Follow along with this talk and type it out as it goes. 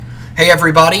Hey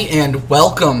everybody, and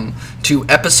welcome to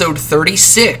episode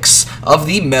 36 of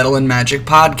the Metal and Magic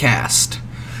podcast.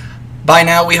 By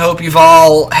now, we hope you've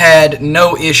all had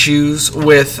no issues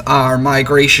with our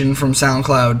migration from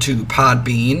SoundCloud to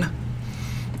Podbean.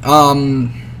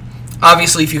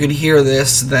 Obviously, if you can hear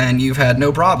this, then you've had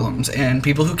no problems, and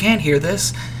people who can't hear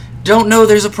this don't know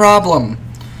there's a problem.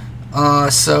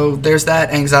 So there's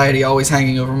that anxiety always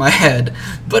hanging over my head.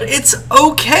 But it's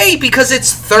okay, because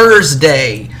it's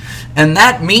Thursday. And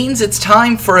that means it's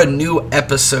time for a new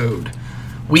episode.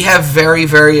 We have very,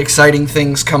 very exciting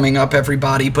things coming up,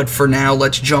 everybody, but for now,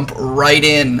 let's jump right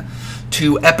in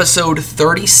to episode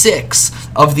 36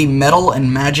 of the Metal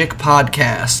and Magic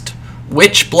podcast,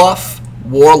 Witch Bluff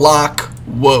Warlock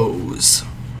Woes.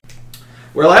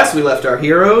 Where last we left our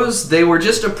heroes, they were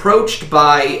just approached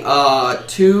by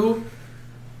two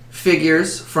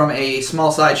figures from a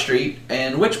small side street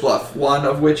in Witch Bluff, one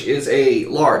of which is a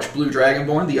large blue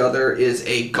dragonborn, the other is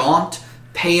a gaunt,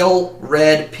 pale,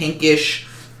 red, pinkish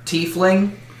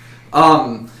tiefling.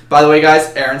 By the way,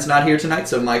 guys, Aaron's not here tonight,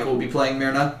 so Michael will be playing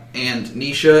Myrna and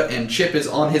Nisha, and Chip is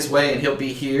on his way, and he'll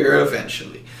be here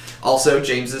eventually. Also,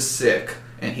 James is sick,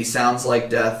 and he sounds like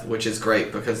death, which is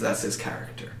great, because that's his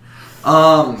character.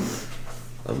 I'm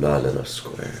not in a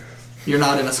square. You're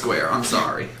not in a square, I'm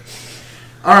sorry.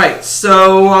 Alright,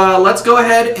 so let's go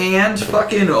ahead and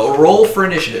fucking roll for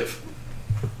initiative.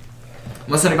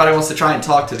 Unless anybody wants to try and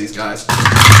talk to these guys.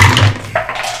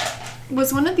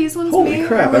 Was one of these ones Holy me?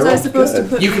 crap, Or was I I rolled supposed good. to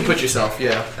put... You can put yourself,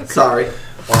 yeah. Okay. Sorry.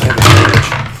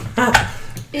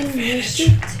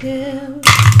 Initiative.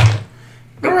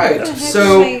 Alright,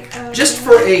 so just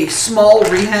for a small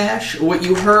rehash, what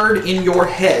you heard in your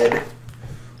head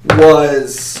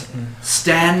was,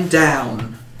 stand down.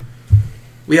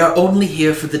 We are only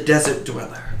here for the desert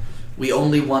dweller. We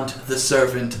only want the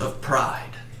servant of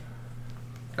pride.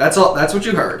 That's all. That's what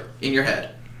you heard in your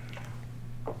head.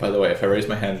 By the way, if I raise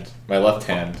my hand, my left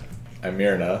hand, I'm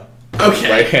Myrna.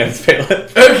 Okay. Right hand is Palin.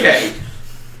 Okay.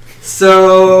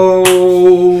 So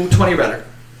 20 or better.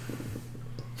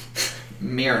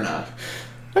 Myrna.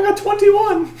 I got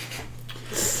 21.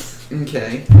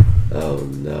 Okay. Oh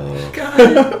no.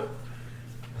 God.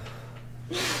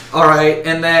 All right,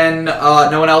 and then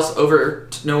no one else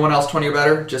 20 or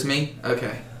better, just me.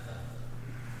 Okay.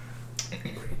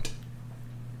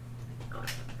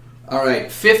 All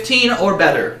right, 15 or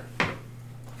better.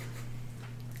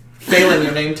 Phelan,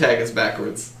 your name tag is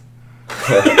backwards.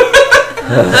 18.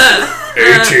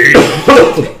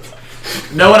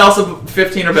 No one else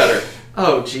 15 or better.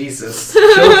 Oh Jesus,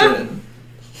 children.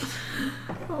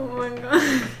 Oh my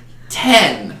god.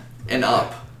 10 and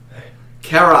up.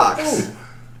 Karox.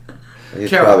 He's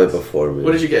Carol. probably before me.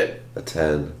 What did you get? A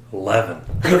 10. 11.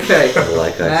 Okay.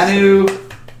 Like I Manu.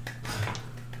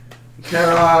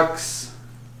 Karox.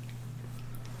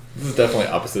 This is definitely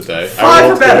opposite day. 5 I or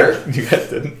rolled better. good. You guys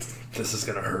didn't. This is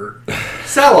gonna hurt.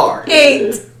 Salar.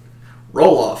 8.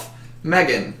 Roll off.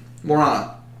 Megan.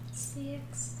 Morana. 6.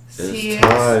 It's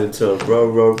time to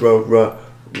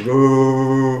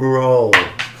roll.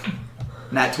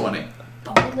 Nat 20.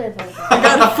 I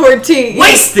got a 14.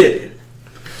 Wasted!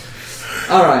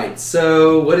 Alright,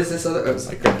 so what is this other... Oh, it's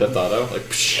Like Grand Theft Auto. Like,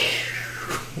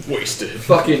 psh, wasted.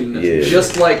 fucking Yeah.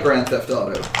 just like Grand Theft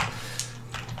Auto.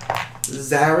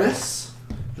 Zaris.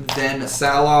 Then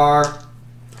Salar.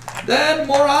 Then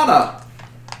Morana.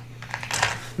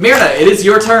 Myrna, it is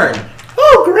your turn.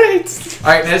 Oh, great.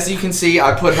 Alright, and as you can see,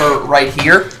 I put her right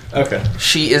here. Okay.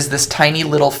 She is this tiny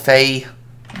little fey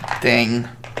thing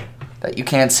that you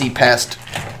can't see past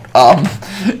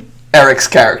Eric's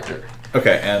character.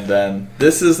 Okay, and then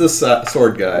this is the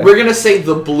sword guy. We're gonna say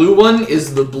the blue one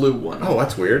is the blue one. Oh,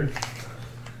 that's weird.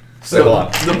 So Hold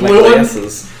on. the My blue one,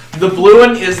 glasses. the blue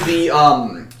one is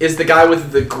the guy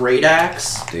with the great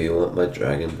axe. Do you want my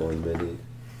Dragonborn mini?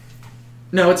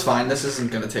 No, it's fine. This isn't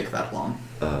gonna take that long.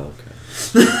 Oh,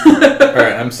 okay.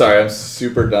 Alright, I'm sorry. I'm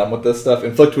super dumb with this stuff.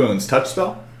 Inflict wounds. Touch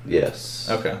spell? Yes.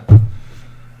 Okay.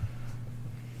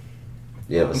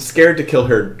 You have I'm a, scared to kill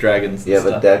her dragons and you have a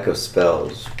stuff. deck of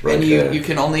spells right And there. you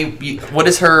can only. What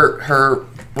is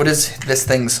what is this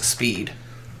thing's speed?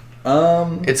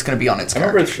 It's gonna be on its I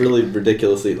remember character it's really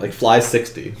ridiculously, like, fly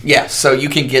 60. Yeah, so you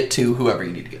can get to whoever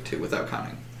you need to get to without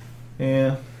counting.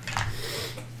 Yeah.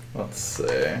 Let's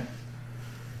see.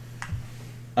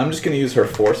 I'm just going to use her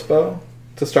force bow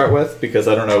to start with, because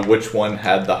I don't know which one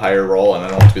had the higher roll, and I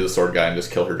don't want to be the sword guy and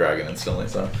just kill her dragon instantly,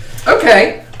 so.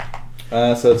 Okay.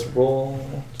 So it's roll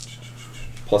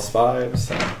 +5,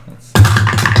 so let's see.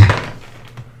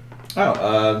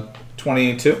 Oh,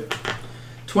 22.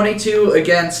 22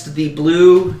 against the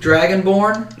blue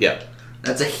Dragonborn. Yeah.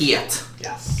 That's a hit.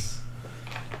 Yes.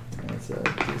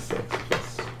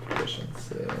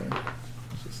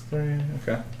 3.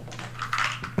 Okay.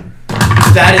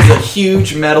 That is a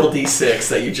huge metal D6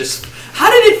 that you just...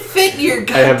 How did it fit your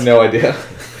gut? I have no idea.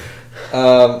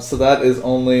 So that is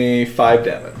only 5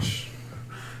 damage.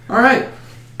 Alright.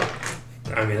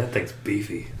 I mean, that thing's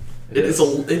beefy. It is a...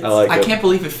 I like I it. can't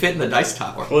believe it fit in the dice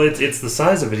tower. Well, it's the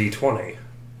size of a D20.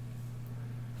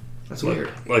 That's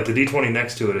weird. Like the D20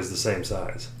 next to it is the same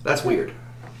size. That's weird.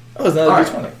 Oh, it's not a All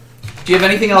D20. right. Do you have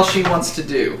anything else she wants to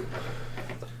do?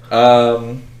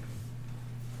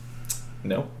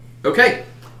 No. Okay.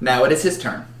 Now it is his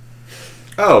turn.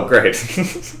 Oh, great.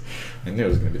 I knew it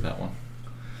was going to be that one.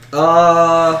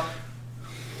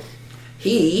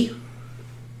 He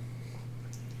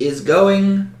is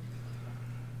going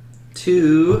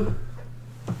to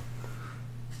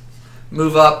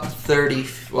move up 30...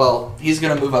 Well, he's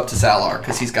going to move up to Salar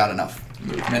because he's got enough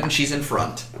movement, and she's in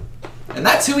front. And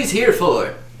that's who he's here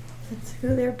for. That's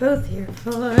who they're both here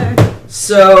for.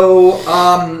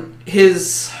 So,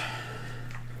 his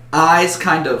eyes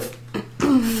kind of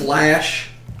flash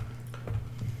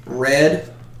red.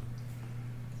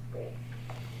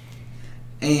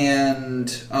 And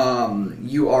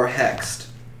you are hexed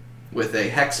with a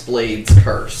Hexblade's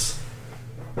curse.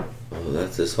 Oh,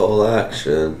 that's his whole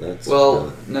action. That's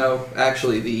Well, no,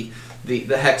 actually,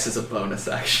 the hex is a bonus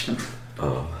action.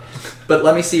 Oh, But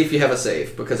let me see if you have a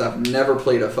save, because I've never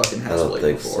played a fucking I don't Hexblade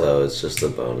think before. so. It's just a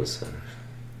bonus action.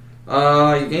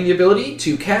 You gain the ability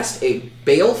to cast a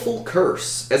Baleful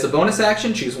Curse. As a bonus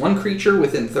action, choose one creature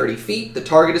within 30 feet. The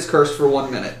target is cursed for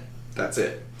 1 minute. That's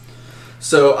it.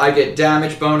 So I get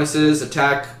damage bonuses,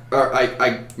 attack...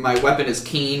 my weapon is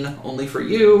keen, only for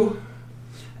you.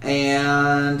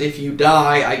 And if you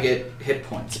die, I get hit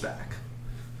points back.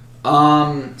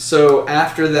 So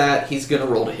after that, he's going to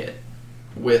roll to hit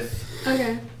with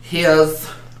Okay. his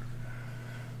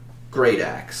Great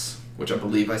Axe, which I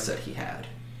believe I said he had.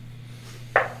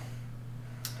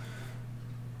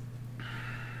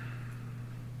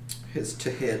 His to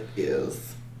hit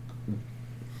is...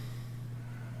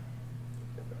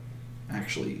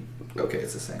 Actually, okay,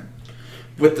 it's the same.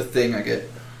 With the thing, I get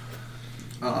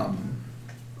to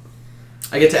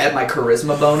add my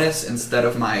charisma bonus instead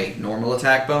of my normal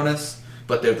attack bonus,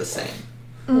 but they're the same.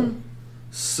 Mm.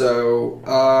 So,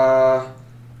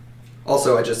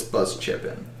 also I just buzzed Chip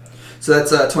in. So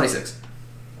that's 26.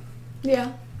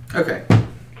 Yeah. Okay.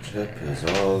 Chip is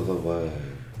all the way.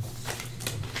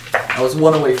 I was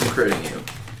 1 away from critting you.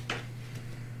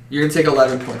 You're gonna take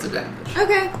 11 points of damage.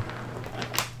 Okay.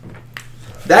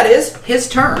 That is his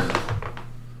turn.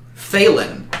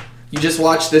 Phelan. You just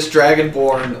watched this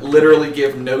Dragonborn literally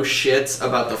give no shits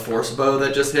about the force bow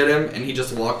that just hit him, and he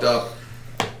just walked up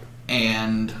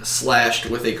and slashed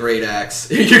with a great axe.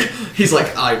 He's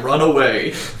like, I run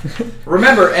away.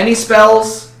 Remember, any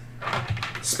spells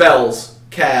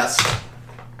cast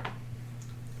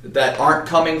that aren't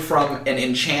coming from an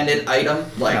enchanted item,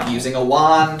 like No. using a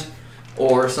wand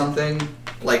or something,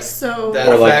 like So that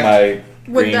Or like effect. my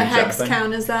would green the gem hex thing.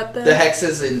 count as that then? The hex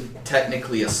isn't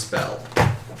technically a spell.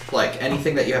 Like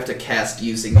anything that you have to cast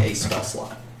using a spell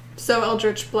slot. So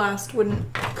Eldritch Blast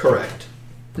wouldn't. Correct.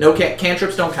 No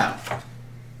cantrips don't count.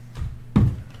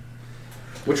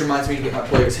 Which reminds me to get my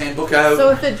player's handbook out. So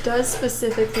if it does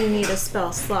specifically need a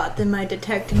spell slot, then my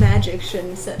Detect Magic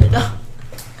shouldn't set it up.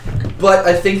 But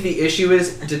I think the issue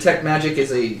is Detect Magic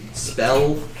is a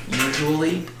spell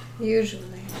usually. Usually.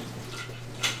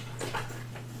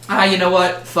 You know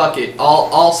what? Fuck it.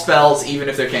 All spells, even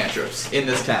if they're cantrips, in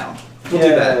this town. We'll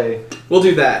do that. We'll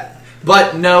do that.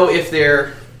 But no, if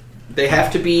they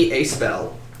have to be a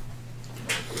spell,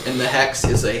 and the hex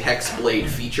is a hex blade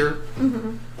feature,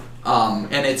 and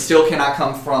it still cannot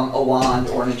come from a wand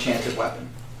or an enchanted weapon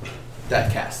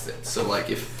that casts it. So like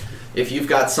if you've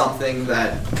got something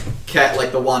that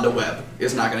like the Wand of Web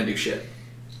is not going to do shit.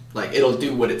 Like it'll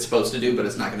do what it's supposed to do, but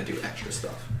it's not going to do extra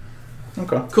stuff.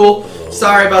 Okay. Cool.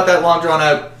 Sorry about that long drawn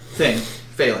out thing.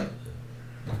 Phelan.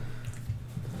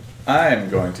 I'm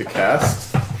going to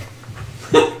cast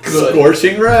Good.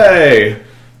 Scorching Ray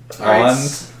All right. on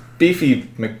Beefy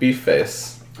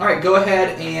McBeefface. All right, go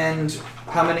ahead and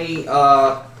how many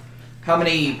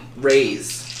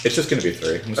rays? It's just going to be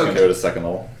 3. I'm just going Okay. to go to 2nd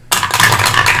level.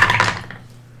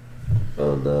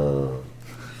 Oh no.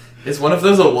 Is one of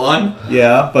those a 1?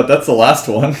 Yeah, but that's the last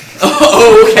one.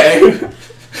 Oh, okay.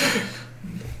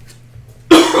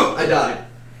 I died.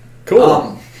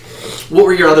 Cool. What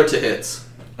were your other 2 hits?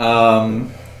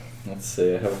 Let's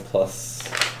see. I have a plus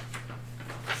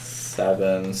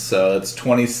 7, so it's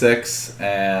 26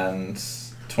 and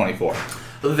 24.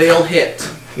 They'll hit.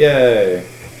 Yay!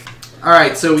 All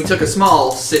right, so we took a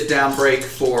small sit-down break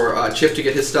for Chip to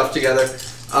get his stuff together.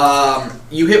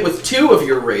 You hit with 2 of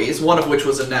your rays, one of which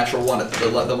was a natural one,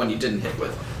 the one you didn't hit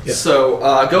with. Yeah. So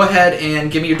go ahead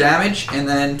and give me your damage, and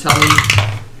then tell me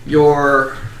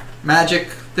your magic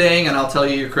thing, and I'll tell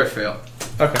you your crit fail.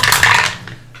 Okay.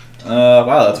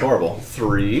 Wow, that's horrible.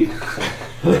 3.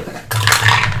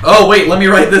 Oh, wait, let me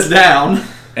write this down.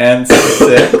 And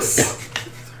 6.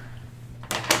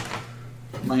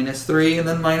 -3 and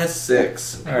then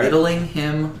 -6. All right. Whittling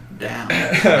him down.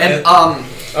 And,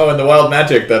 Oh, and the wild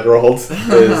magic that rolled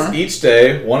is each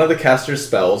day, one of the caster's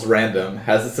spells, random,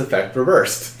 has its effect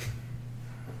reversed.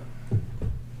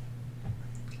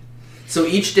 so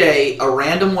each day, a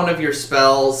random one of your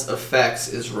spell's effects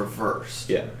is reversed.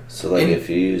 Yeah. So, like, if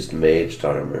you used Mage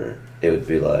Armor, it would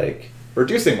be, like,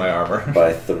 Reducing my armor.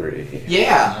 by 3.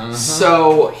 Yeah.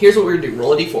 So here's what we're gonna do.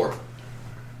 Roll a d4.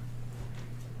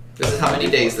 This is how many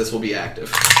days this will be active.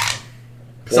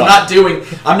 So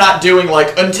I'm not doing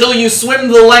like until you swim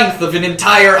the length of an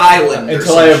entire island. or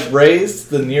Until I such. have raised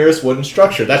the nearest wooden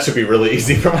structure. That should be really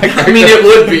easy for my character. I mean, it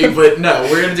would be, but no.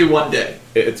 We're gonna do 1 day.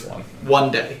 It's 1.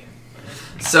 1 day.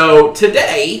 So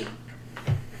today,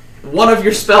 one of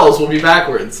your spells will be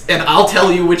backwards, and I'll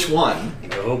tell you which one.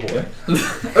 Oh boy.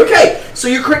 Okay. So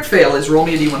your crit fail is roll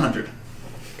me a d100.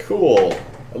 Cool.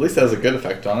 At least it has a good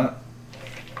effect on it.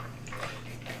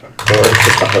 Or it's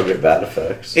just 100 bad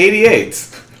effects. 88.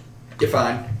 You're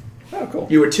fine. Oh, cool.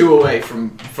 You were 2 away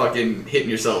from fucking hitting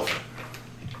yourself.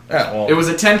 Yeah, well. It was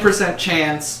a 10%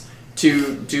 chance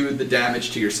to do the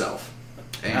damage to yourself.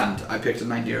 And I picked a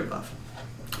 90 or above.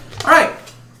 Alright.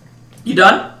 You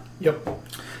done? Yep.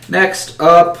 Next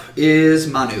up is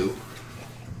Manu.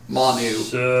 Manu.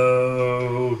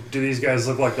 So, do these guys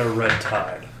look like they're red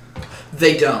tide?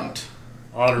 They don't.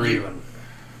 Odd or even?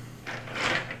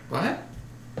 What?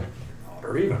 Odd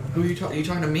or even? Who are you talking? Are you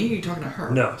talking to me? Or are you talking to her?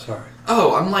 No, sorry.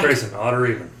 Oh, I'm like. Grayson, odd or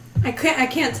even? I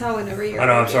can't tell whenever you're. I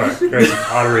know, I'm sorry. Grayson,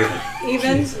 odd or even?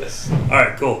 Even.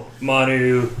 Alright, cool.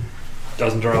 Manu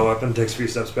doesn't draw a weapon, takes a few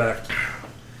steps back.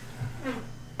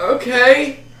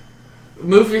 Okay.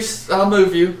 I'll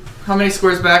move you. How many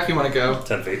squares back you want to go?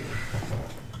 10 feet.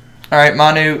 All right,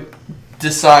 Manu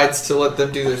decides to let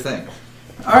them do their thing.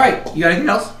 All right, you got anything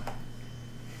else?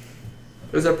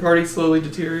 As our party slowly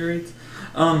deteriorates.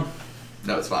 No,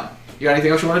 it's fine. You got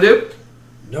anything else you want to do?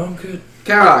 No, I'm good.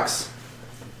 Karox.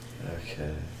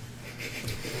 Okay.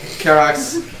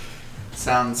 Karox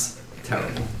sounds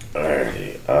terrible.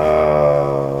 Alrighty.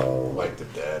 Like the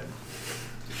dead.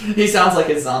 He sounds like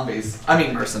his zombies. I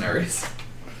mean mercenaries.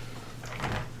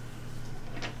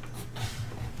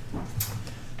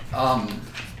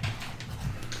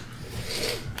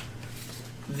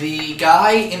 The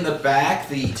guy in the back,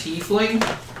 the tiefling,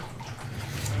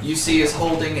 you see is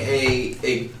holding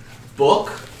a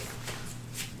book.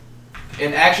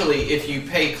 And actually, if you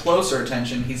pay closer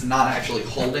attention, he's not actually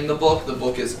holding the book. The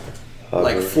book is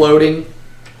like Hovering. floating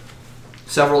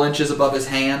several inches above his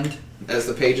hand as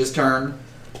the pages turn.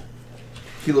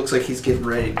 He looks like he's getting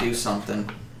ready to do something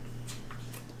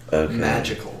Okay.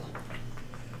 magical.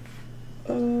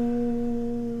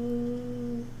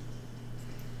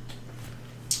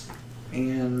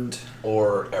 And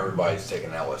Or everybody's taking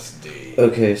LSD.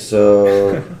 Okay,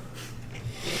 so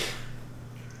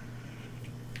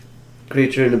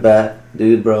creature in the back,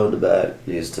 dude bro in the back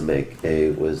needs to make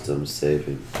a wisdom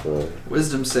saving throw.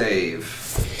 wisdom save.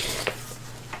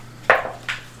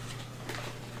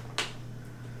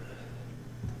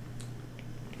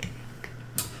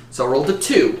 So I rolled a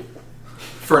 2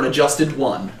 for an adjusted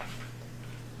 1.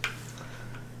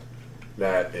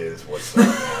 That is what's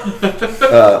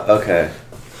up. Okay.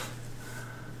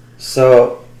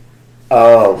 So,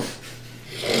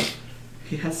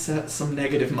 He has set some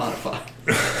negative modifier.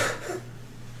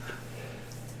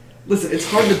 Listen, it's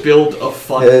hard to build a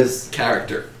fun His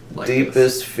character like deepest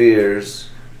this. fears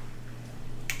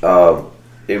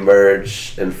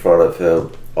emerge in front of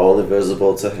him, only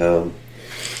visible to him,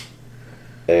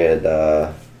 and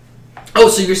Oh,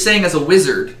 so you're saying as a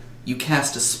wizard, you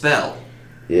cast a spell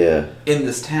yeah. in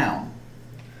this town.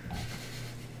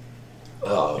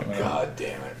 Oh, god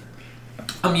damn it.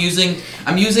 I'm using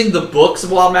the book's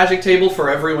Wild Magic table for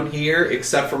everyone here,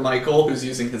 except for Michael, who's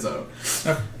using his own.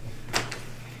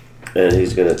 And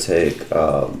he's gonna take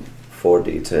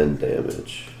 4d10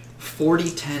 damage.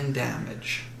 40-10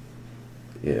 damage.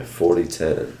 Yeah,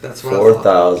 40-10. That's what I thought.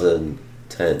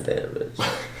 4,010 damage.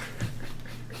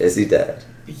 Is he dead?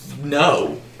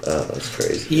 No. Oh, that's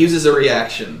crazy. He uses a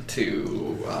reaction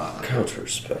to... Counter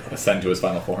spell. Ascend to his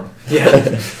final form.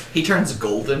 yeah. He turns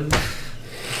golden.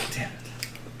 Damn it.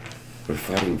 We're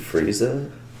fighting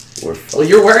Frieza? We're fighting... Well,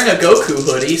 you're wearing a Goku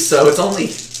hoodie, so it's only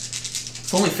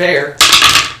fair.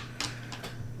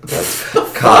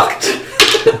 cocked.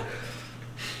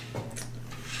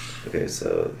 Okay,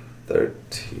 so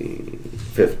 13,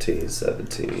 15,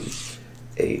 17,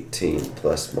 18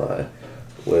 plus my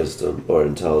wisdom or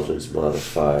intelligence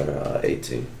modifier,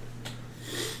 18.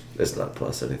 It's not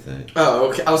plus anything. Oh,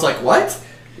 okay. I was like, what?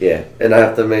 Yeah, and I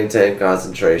have to maintain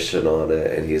concentration on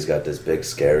it, and he's got this big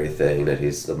scary thing that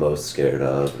he's the most scared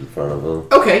of in front of him.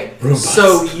 Okay,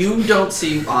 so you don't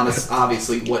see,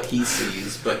 obviously, what he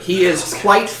sees, but he is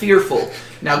quite fearful.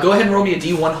 Now go ahead and roll me a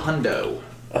D1 hundo.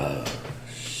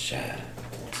 Shit.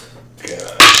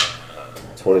 God.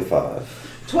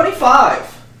 25.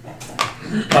 25.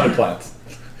 Potted plants.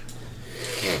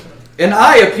 An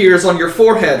eye appears on your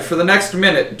forehead for the next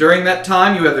minute. During that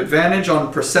time, you have advantage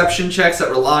on perception checks that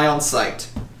rely on sight.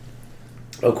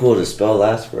 Oh, cool. The spell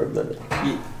lasts for a minute.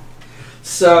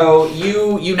 So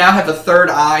you now have a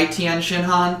third eye, Tien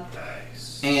Shinhan,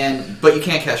 Nice. but you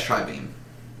can't cast Tri-Beam.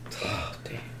 Oh,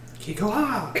 damn.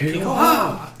 Kikoha!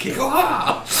 Kikoha!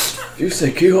 Kikoha! You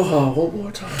say Kyoha one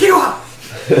more time. Kikoha!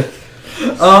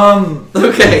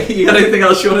 Okay, you got anything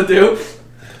else you want to do?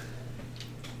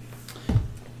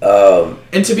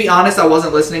 And to be honest, I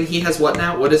wasn't listening. He has what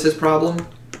now? What is his problem?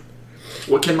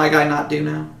 What can my guy not do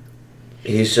now?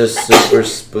 He's just super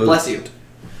spooked. Bless you.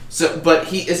 So,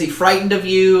 but is he frightened of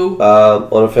you?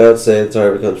 On a failed save, the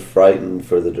target becomes frightened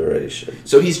for the duration.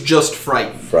 So he's just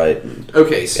frightened. Frightened.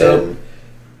 Okay, so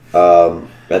And,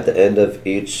 at the end of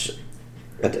each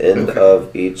of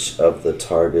the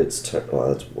target's turn.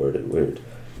 Wow, that's worded weird.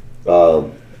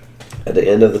 At the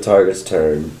end of the target's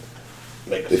turn,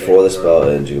 before the spell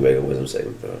ends, you make a wisdom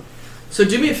saving throw. So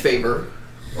do me a favor.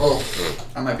 Oh,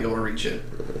 I might be able to reach it.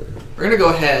 We're gonna go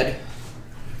ahead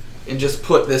and just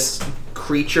put this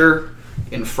creature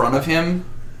in front of him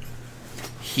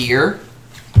here.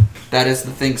 That is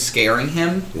the thing scaring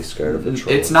him. He's scared of the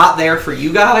troll. It's not there for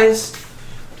you guys,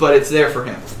 but it's there for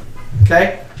him.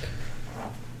 Okay?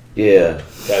 Yeah.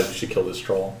 Guys, we should kill this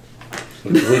troll.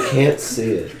 We can't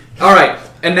see it. Alright,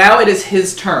 and now it is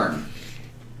his turn.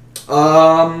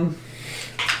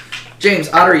 James,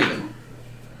 odd or even?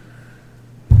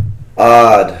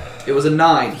 Odd. It was a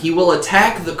 9. He will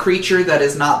attack the creature that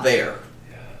is not there.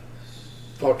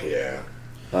 Fuck yeah.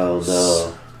 Oh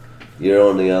no. You're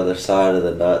on the other side of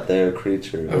the not there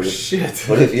creature. Oh shit.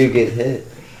 What if you get hit?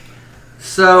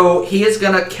 So he is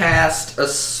gonna cast a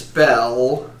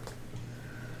spell.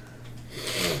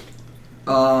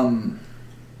 You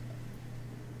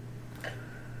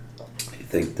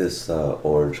think this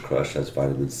Orange Crush has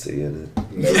vitamin C in it?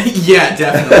 Yeah,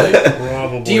 definitely.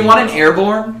 Probably. Do you want an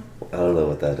airborne? I don't know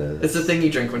what that is. It's the thing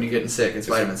you drink when you're getting sick. It's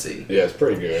vitamin C. Yeah, it's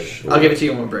pretty good. I'll give it to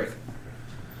you when we break.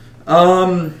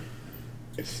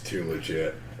 It's too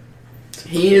legit.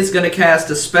 He is gonna cast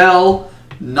a spell.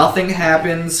 Nothing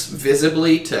happens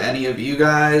visibly to any of you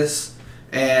guys.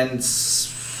 And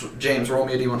James, roll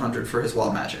me a D100 for his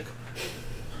wild magic.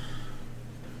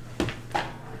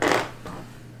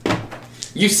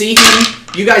 You see him,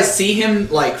 you guys see him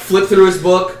like flip through his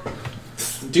book,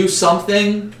 do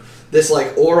something. This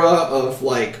like aura of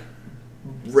like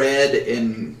red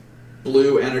and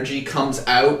blue energy comes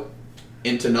out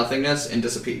into nothingness and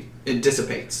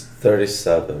dissipates.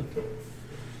 37.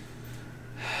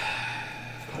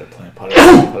 Potted plant.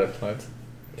 Huh?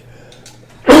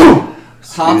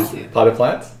 Potted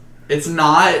plants? It's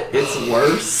not, it's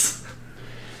worse.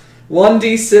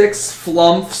 1d6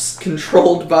 flumps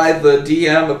controlled by the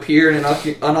DM appear in an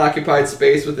unoccupied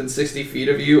space within 60 feet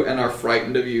of you and are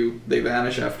frightened of you. They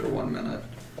vanish after 1 minute.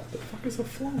 What the fuck is a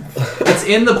flump? It's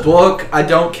in the book. I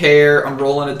don't care. I'm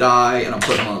rolling a die and I'm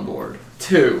putting them on the board.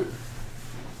 2.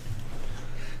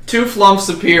 2 flumps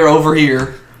appear over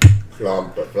here.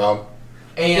 Flump.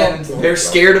 And they're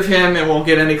scared of him and won't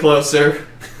get any closer.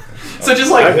 So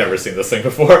just like... I've never seen this thing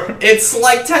before. It's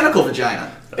like tentacle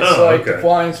vagina. It's like the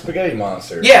flying spaghetti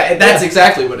monster. Yeah, that's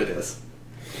exactly what it is.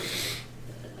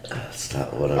 That's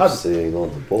not what I'm seeing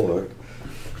on the board.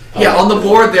 Yeah, on the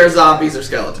board there's zombies or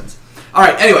skeletons.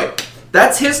 Alright, anyway.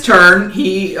 That's his turn.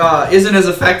 He isn't as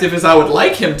effective as I would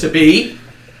like him to be.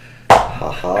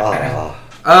 Haha.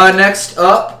 Next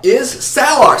up is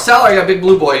Salar. Salar, you got a big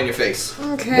blue boy in your face.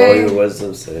 Roll Okay. your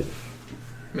wisdom save.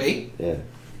 Me? Yeah.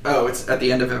 Oh, it's at the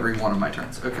end of every one of my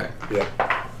turns. Okay. Yep.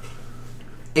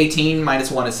 18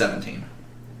 minus 1 is 17.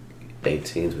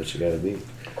 18's what you gotta beat.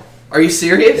 Are you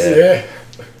serious? Yeah.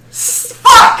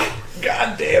 Fuck!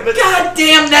 God damn it.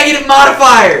 Goddamn negative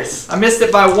modifiers! I missed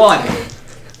it by 1.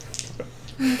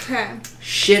 Okay.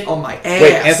 Shit on my ass.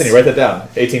 Wait, Anthony, write that down.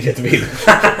 18 hit to beat.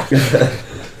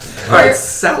 Alright,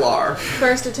 Salar.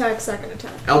 First attack, second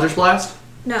attack. Eldritch Blast?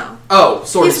 No. Oh,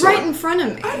 sword. He's right in front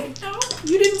of me. I didn't know.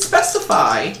 You didn't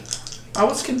specify. I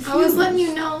was confused. I was letting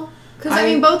you know. Because, I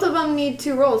mean, both of them need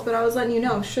 2 rolls, but I was letting you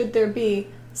know, should there be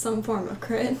some form of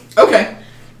crit. Okay.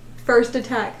 First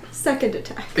attack, second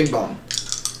attack. Bing bong.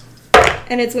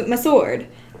 And it's with my sword.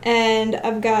 And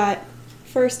I've got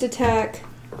first attack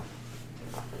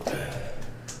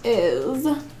is...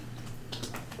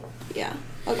 Yeah,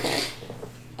 okay.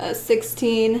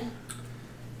 16.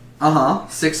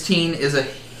 16 is a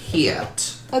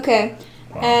hit. Okay.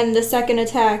 Wow. And the second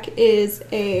attack is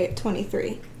a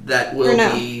 23. That will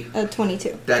be... a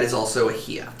 22. That is also a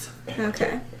hit.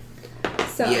 Okay.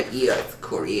 So... Yeah,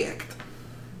 correct.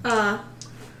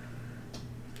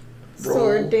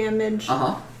 Sword damage.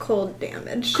 Uh-huh. Cold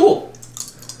damage. Cool.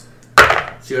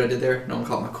 See what I did there? No one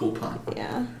caught my cool pun.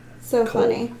 Yeah. So cool.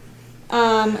 Funny.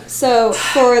 So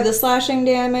for the slashing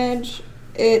damage,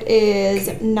 it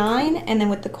is 9, and then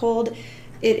with the cold,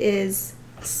 it is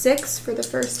 6 for the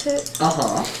first hit.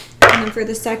 Uh-huh. And then for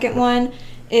the second one,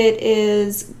 it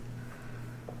is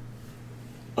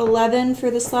 11 for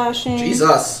the slashing.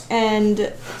 Jesus. And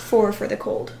 4 for the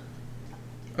cold.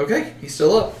 Okay, he's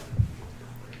still up.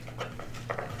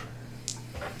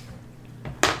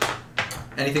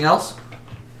 Anything else?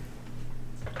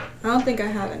 I don't think I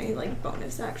have any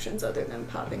bonus actions other than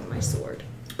popping my sword.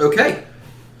 Okay.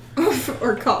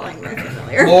 Or calling my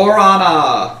familiar.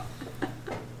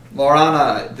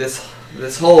 Morana, this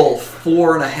whole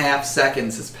 4.5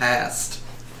 seconds has passed,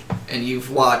 and you've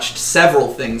watched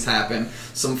several things happen.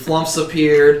 Some flumps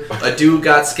appeared, a dude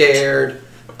got scared,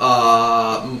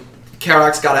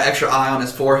 Karak's got an extra eye on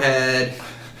his forehead.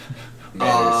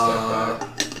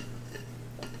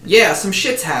 Yeah, some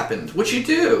shit's happened. What you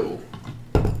do?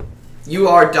 You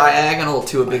are diagonal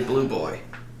to a big blue boy.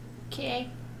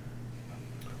 Okay.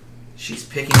 She's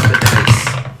picking up a dice.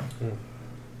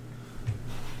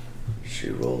 She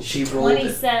rolled.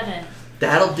 27.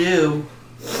 That'll do.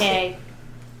 Okay.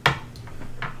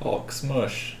 Hulk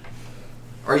smush.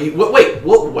 Are you? Wait,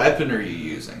 what weapon are you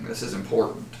using? This is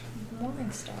important.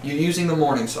 Morningstar. You're using the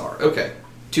Morningstar. Okay.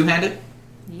 Two-handed?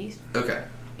 Yes. Okay.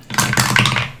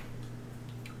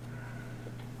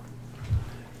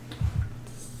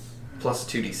 Plus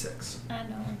 2d6. I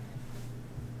know.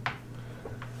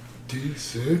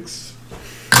 D6?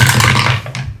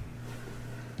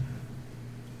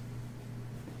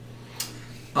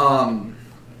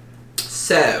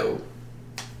 So,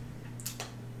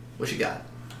 what you got?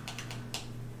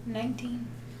 19.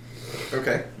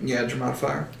 Okay. You add your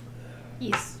modifier?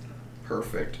 Yes.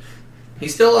 Perfect.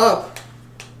 He's still up.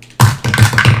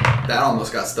 That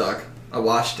almost got stuck. I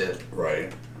watched it.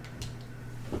 Right.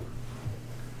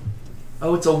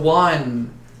 Oh, it's a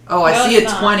 1. Oh, I No, see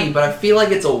it's a not. 20, but I feel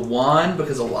like it's a 1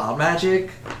 because of wild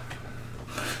magic.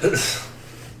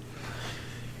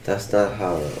 That's not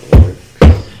how it works.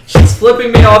 She's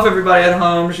flipping me off, everybody at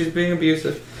home. She's being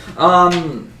abusive.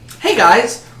 Hey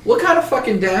guys, what kind of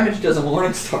fucking damage does a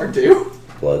Morningstar do?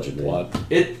 Bludgeoning.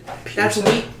 That's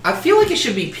weak. I feel like it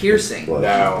should be piercing. Bludgeoning.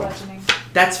 Now, Bludgeoning.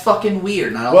 That's fucking weird,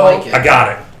 and I don't Well, like it. I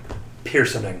got it.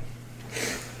 Piercing.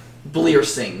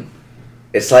 Blearsing.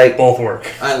 It's like Both work.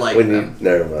 I like when you. them.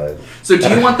 Never mind. So do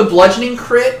you want the bludgeoning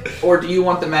crit, or do you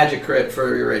want the magic crit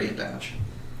for your radiant damage?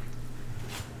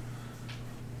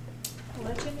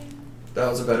 Bludgeoning. That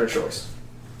was a better choice.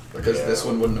 Because Yeah. this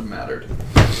one wouldn't have mattered.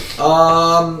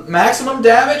 Maximum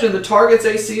damage, and the target's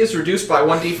AC is reduced by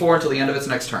 1d4 until the end of its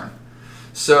next turn.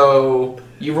 So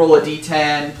you roll a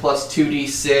d10 plus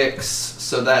 2d6,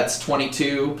 so that's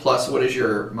 22 plus what is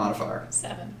your modifier?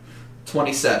 7.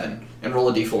 27, and roll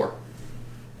a d4.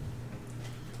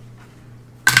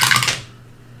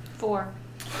 4.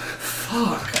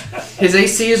 Fuck. His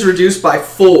AC is reduced by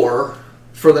 4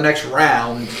 for the next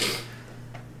round,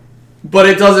 but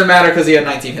it doesn't matter because he had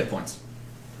 19 hit points.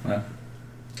 Yeah.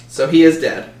 So he is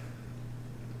dead.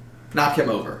 Knock him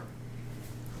over.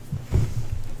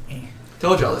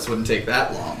 Told y'all this wouldn't take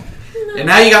that long. No. And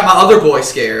now you got my other boy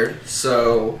scared,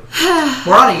 so...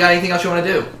 Morana, you got anything else you want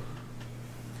to do?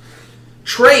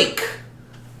 Trake!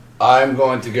 I'm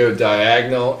going to go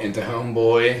diagonal into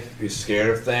Homeboy, who's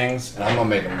scared of things, and I'm going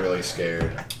to make him really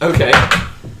scared. Okay.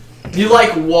 You,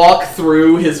 walk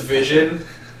through his vision,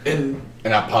 and...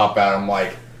 And I pop out, I'm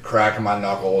cracking my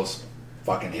knuckles,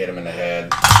 fucking hit him in the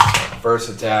head. First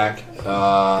attack,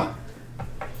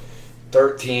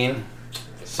 13.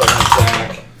 Second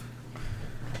attack,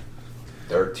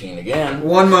 13 again.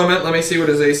 One moment, let me see what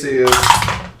his AC is.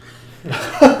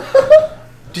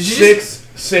 Did you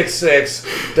 666,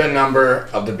 the number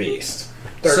of the beast.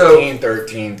 13,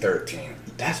 13, 13.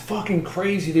 That's fucking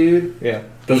crazy, dude. Yeah.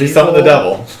 Does he summon the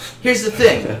devil? Here's the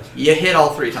thing. You hit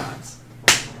all 3 times.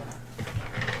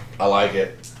 I like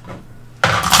it.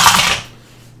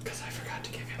 Because I forgot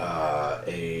to give you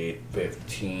 8,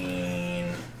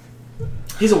 15.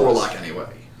 He's a warlock anyway,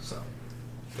 so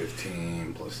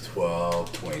 15 plus 12,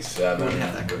 I 27. wouldn't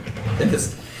have that good. It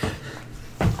is.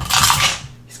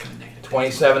 He's kind of negative.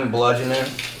 27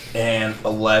 bludgeoning and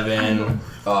 11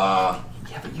 Yeah,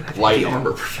 but you have Lightning. heavy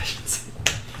armor proficiency.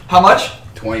 How much?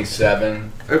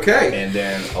 27 Okay. and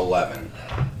then 11.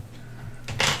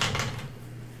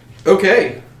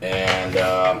 Okay.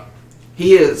 And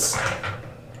He is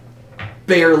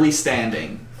barely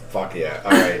standing. fuck yeah.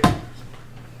 Alright.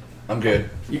 I'm good.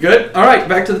 You good? All right,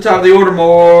 back to the top of the order,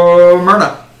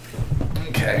 Myrna.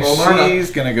 Okay, Well, Myrna.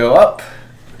 she's gonna go up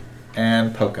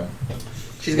and poke him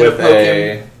She's gonna with poke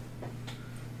a him.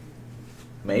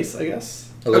 mace, I guess.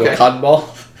 A little Okay. cotton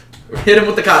ball. Hit him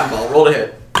with the cotton ball. Roll to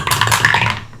hit.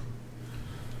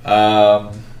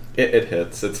 It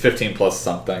hits. It's 15 plus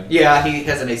something. Yeah, he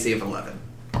has an AC of 11.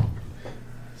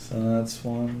 So that's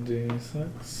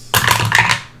 1d6.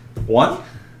 1?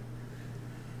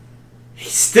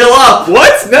 He's still up.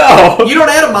 What? No. You don't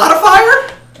add a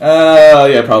modifier?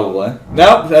 Yeah, probably.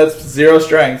 Nope, that's 0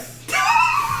 strength.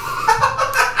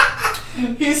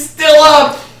 He's still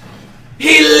up.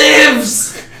 He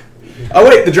lives. Oh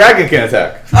wait, the dragon can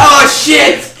attack. Oh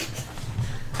shit.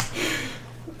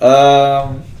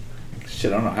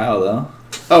 Shit, I don't know how though.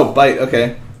 Oh, bite. Okay.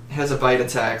 It has a bite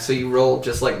attack, so you roll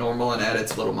just like normal and add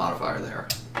its little modifier there.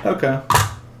 Okay.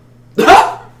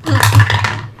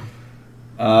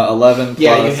 11 plus.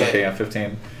 Yeah, you hit. Okay, yeah,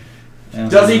 15.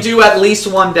 Does he do at least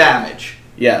 1 damage?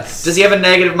 Yes. Does he have a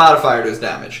negative modifier to his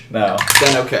damage? No.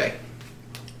 Then okay.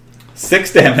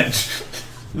 6 damage.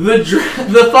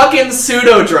 The fucking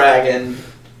pseudo dragon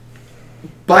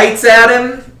bites at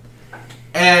him,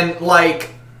 and like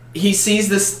he sees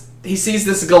this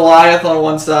Goliath on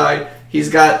one side. He's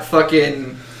got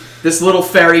fucking this little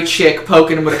fairy chick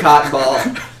poking him with a cotton ball,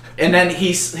 and then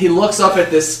he looks up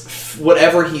at this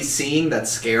whatever he's seeing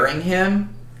that's scaring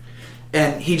him,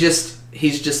 and he's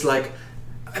just like,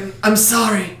 I'm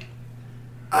sorry,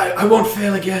 I won't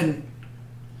fail again.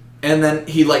 And then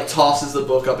he like tosses the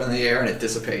book up in the air and it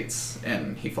dissipates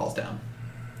and he falls down.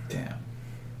 Damn.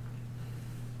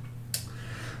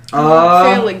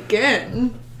 Fail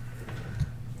again.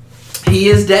 He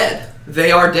is dead.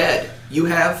 They are dead. You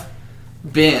have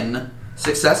been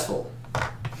successful.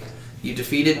 You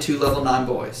defeated 2 level 9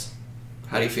 boys.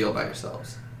 How do you feel about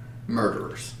yourselves?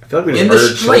 Murderers. I feel like we just In the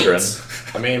murdered children.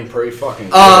 streets. I mean, pretty fucking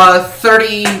good.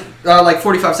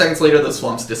 45 seconds later, the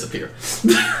swamps disappear.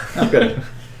 Oh, good.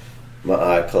 My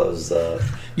eye closed up.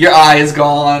 Your eye is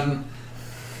gone.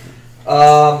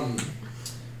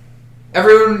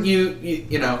 Everyone,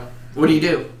 you know, what do you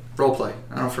do? Role play.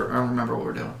 I don't remember what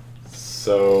we're doing.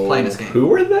 So, Playing this game. who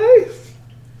were they?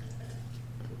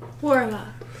 Warlock.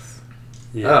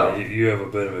 Yeah, Oh. you have a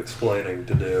bit of explaining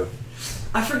to do.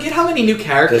 I forget how many new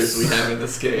characters This- we have in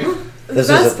this game. The This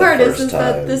best isn't the part is first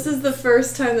that time. this is the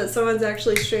first time that someone's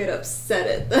actually straight up said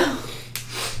it, though.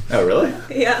 Oh, really?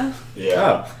 Yeah.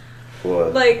 Yeah.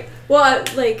 Oh.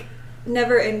 What? Like,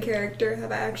 never in character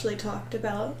have I actually talked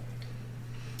about.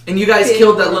 And you guys Big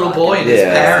killed that little boy and his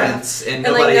Yeah. parents, and And,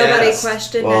 nobody nobody asked.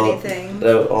 questioned Well, anything.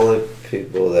 the only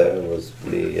people there was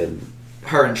me and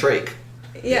Her and Drake.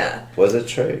 Yeah. was it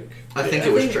Drake? I think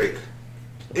Yeah. it was Drake.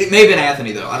 It may have been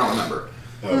Anthony though. I don't remember.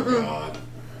 Oh god.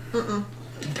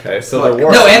 Okay, so But- they're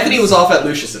warlocks. no, Anthony was off at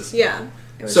Lucius's. Yeah.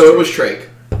 So it was Drake.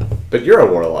 But you're a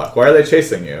warlock. Why are they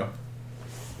chasing you?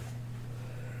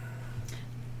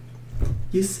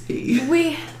 You see.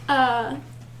 We, our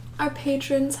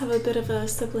patrons have a bit of a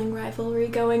sibling rivalry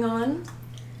going on,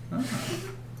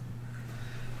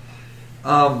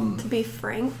 to be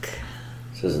frank.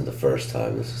 This isn't the first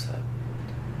time this has happened.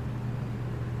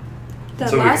 That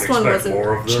So we can last one was expect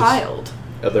more a of this? child.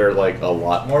 Are there like a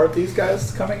lot more of these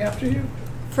guys coming after you?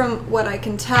 From what I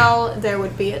can tell, there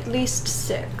would be at least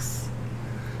 6.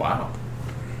 Wow.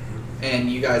 And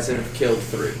you guys have killed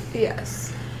 3.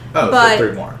 Yes. Oh, But- so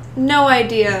 3 more. No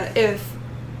idea if,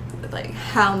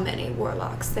 how many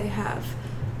warlocks they have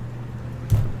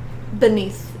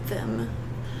beneath them.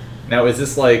 Now, is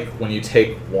this like when you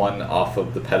take one off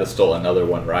of the pedestal, another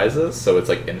one rises? So it's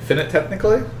like infinite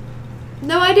technically?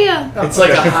 No idea. It's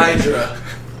like a Hydra.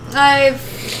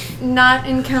 I've not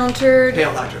encountered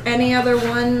Hail Hydra. any other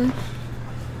one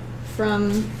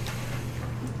from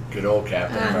Good old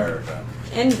Captain America.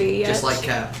 Envy yet. Just like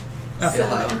Cap. So, Hail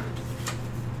Hydra.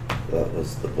 That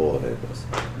was the boy.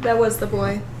 that was the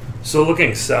boy. So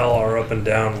looking Salar up and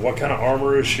down, what kind of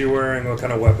armor is she wearing? What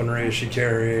kind of weaponry is she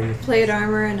carrying? Plate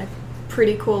armor and a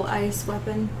pretty cool ice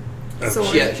weapon.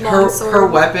 Sword. Yeah, long sword. her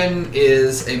weapon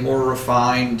is a more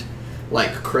refined,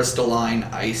 like crystalline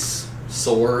ice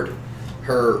sword.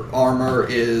 Her armor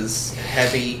is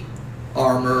heavy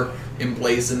armor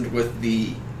emblazoned with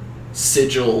the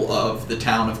sigil of the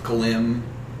town of Kalim.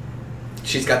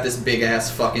 She's got this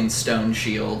big-ass fucking stone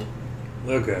shield.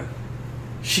 Okay.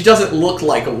 She doesn't look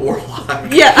like a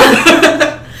warlock. Yeah.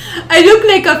 I look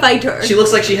like a fighter. She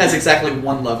looks like she has exactly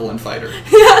one level in fighter.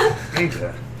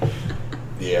 Okay.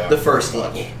 Yeah. The first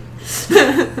level.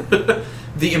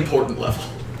 The important level.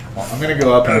 Well, I'm gonna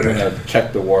go up and I'm gonna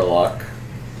check the warlock.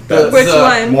 Which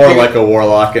one? More like a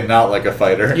warlock and not like a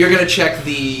fighter. You're gonna check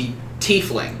the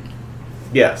tiefling.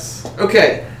 Yes.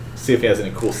 Okay. See if he has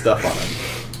any cool stuff on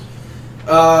him.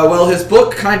 Well, his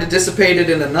book kind of dissipated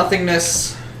into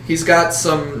nothingness. He's got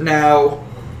some now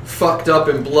fucked up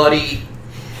and bloody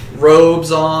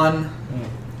robes on.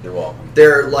 You're welcome.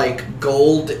 They're like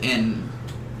gold and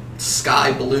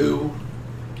sky blue.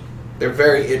 They're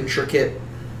very intricate.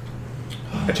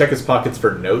 I check his pockets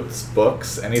for notes,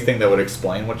 books, anything that would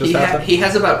explain what just happened. He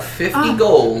has about 50 Ah.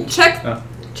 gold. Check Oh.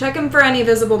 check him for any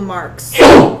visible marks.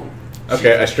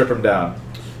 Okay, I strip him down.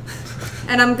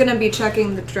 And I'm gonna be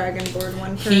checking the Dragonborn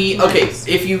one for Okay, marks.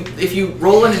 if you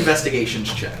roll an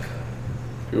investigations check,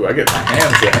 Ooh, I get my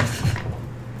hands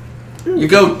in. you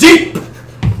go deep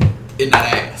in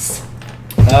that ass.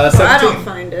 I 17. don't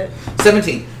find it.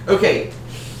 17. Okay,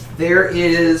 there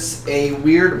is a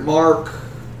weird mark,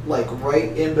 like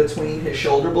right in between his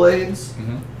shoulder blades,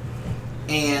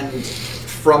 and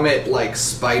from it, like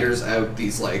spiders out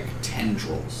these like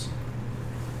tendrils.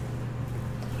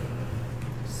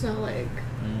 So like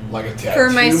Like a tattoo for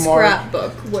my mark.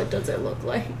 scrapbook, what does it look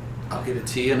like? I'll give it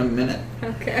to you in a minute.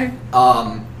 Okay.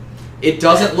 It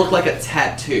doesn't look like a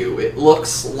tattoo. It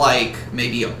looks like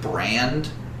maybe a brand,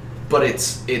 but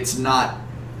it's not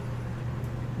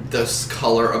this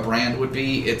color a brand would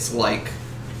be. It's like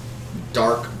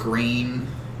dark green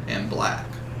and black.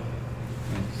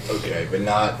 Okay, but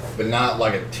not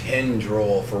like a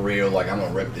tendril for real. Like I'm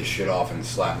gonna rip this shit off and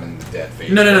slap him in the dead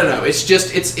face. No. It's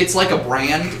just it's like a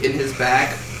brand in his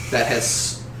back that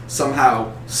has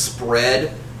somehow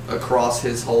spread across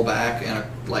his whole back and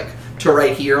like to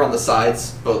right here on the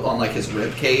sides, both on like his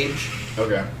rib cage.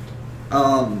 Okay.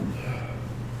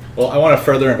 Well, I want to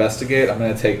further investigate. I'm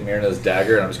going to take Myrna's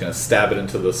dagger and I'm just going to stab it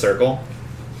into the circle.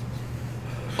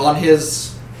 On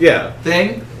his Yeah.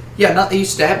 thing. Yeah, not that you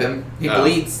stab him. He Oh.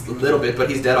 bleeds a little bit, but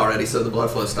he's dead already, so the blood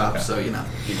flow stops. Okay. So you know.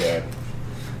 He dead.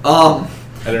 I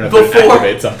don't know if it Before-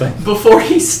 activate something. Before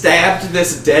he stabbed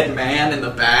this dead man in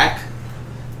the back,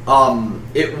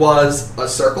 it was a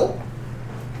circle.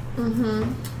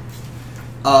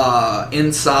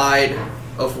 Inside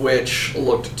of which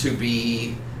looked to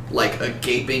be like a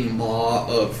gaping maw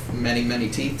of many, many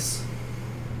teeths.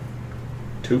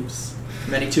 Toops.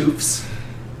 Many tooths.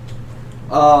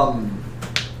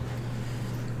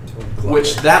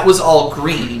 Which that was all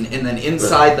green, and then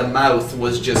inside the mouth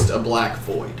was just a black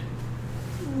void.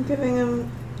 I'm giving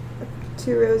him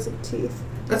 2 rows of teeth.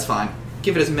 That's fine.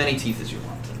 Give it as many teeth as you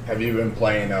want. Have you been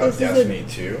playing This is a- Destiny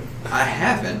 2? I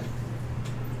haven't.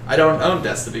 I don't own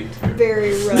Destiny 2.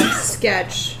 Very rough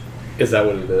sketch. Is that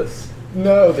what it is?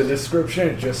 No, the description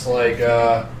is just like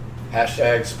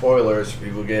hashtag spoilers.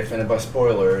 People get offended by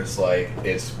spoilers. Like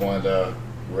it's one of the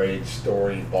Rage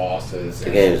story bosses. The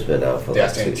in game's been out for like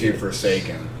Destiny 2 2 years.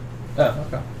 Forsaken, Oh,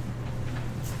 okay.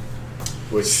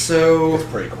 which So, is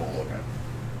pretty cool looking.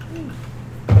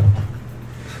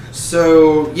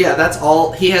 yeah, that's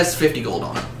all. He has 50 gold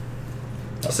on him.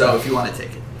 So if you want to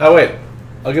take it. Oh, wait.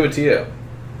 I'll give it to you.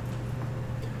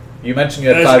 You mentioned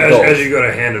you had 5 As gold. you go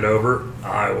to hand it over,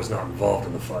 I was not involved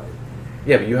in the fight.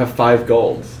 Yeah, but you have 5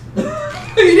 gold. You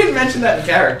didn't mention that in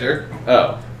character.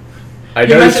 Oh. I You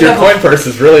noticed mentioned your that coin purse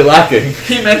is really lacking.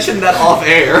 He mentioned that off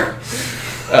air.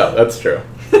 Oh, that's true.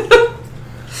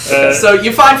 So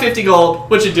you find 50 gold.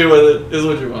 What you do with it is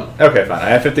what you want. Okay, fine. I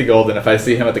have 50 gold, and if I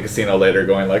see him at the casino later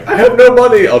going like, I have no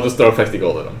money, I'll just throw 50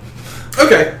 gold at him.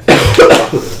 Okay.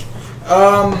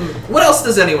 What else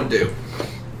does anyone do?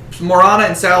 Morana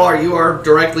and Salar, you are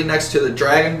directly next to the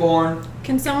Dragonborn.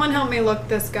 Can someone help me look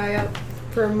this guy up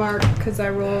for a mark? Because I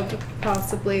rolled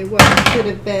possibly what could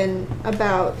have been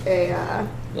about a,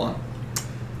 One.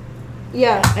 an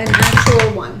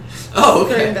actual one Oh,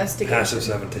 for okay. investigation. Passive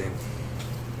 17.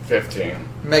 15.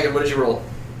 Megan, what did you roll?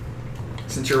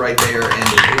 Since you're right there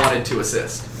and wanted to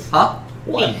assist. Huh?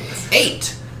 1.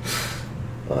 8.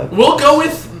 My, We'll go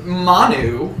with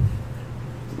Manu.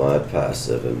 my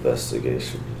passive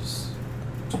investigation is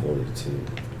 22.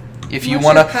 If you What's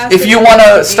wanna, your passive if you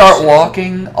wanna start investigation?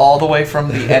 walking all the way from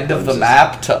the end of the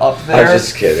map to up there, I'm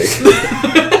just kidding.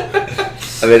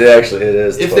 I mean, it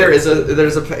is. if 20.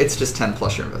 there's a, it's just 10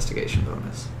 plus your investigation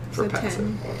bonus for So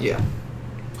passive. 10. Yeah.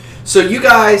 So you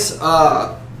guys,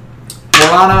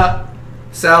 Morana,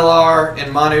 Salar,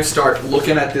 and Manu start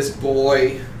looking at this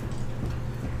boy.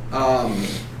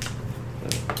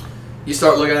 You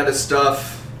start looking at his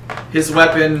stuff. His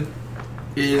weapon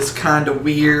is kind of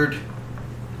weird.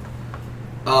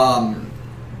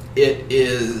 It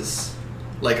is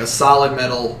like a solid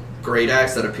metal great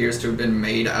axe that appears to have been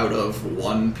made out of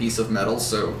one piece of metal,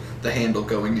 so the handle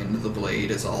going into the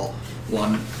blade is all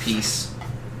one piece.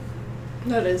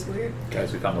 That is weird.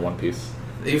 Guys, we found the one piece.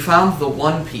 You found the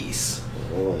one piece.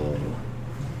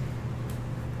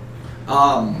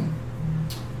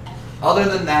 Other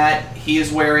than that, he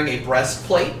is wearing a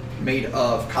breastplate made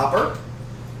of copper.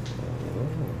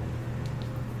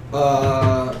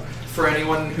 For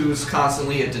anyone who's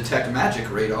constantly at detect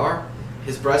magic radar,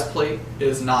 his breastplate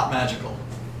is not magical.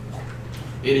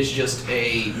 It is just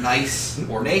a nice,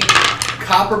 ornate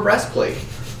copper breastplate.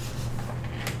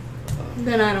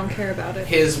 Then I don't care about it.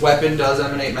 His weapon does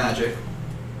emanate magic.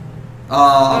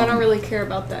 I don't really care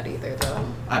about that either, though.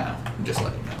 I know. I'm just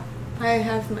letting you know. I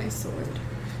have my sword.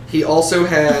 He also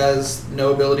has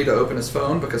no ability to open his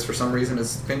phone because for some reason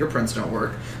his fingerprints don't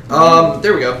work.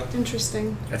 There we go.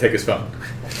 Interesting. I take his phone.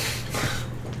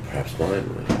 Perhaps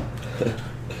mine would.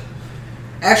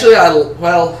 Actually,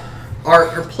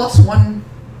 our plus one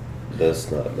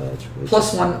That's not magical.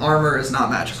 plus one armor is not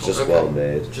It's magical. just Okay. well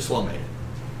made. Just well made.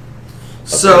 I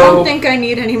So don't think I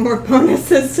need any more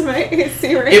bonuses to my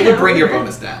AC right now. it would bring your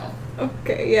bonus down.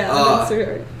 Okay, yeah, Uh, that's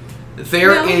right.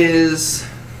 There No. is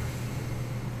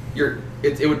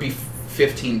it would be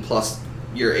 15 plus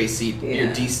your AC, your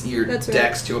Yeah, DC, your that's right.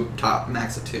 dex to a top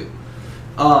max of 2.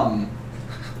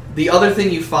 The other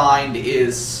thing you find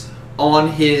is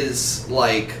on his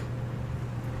like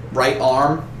right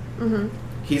arm. Mm-hmm.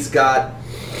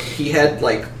 He had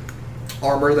like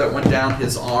armor that went down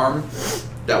his arm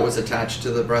that was attached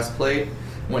to the breastplate.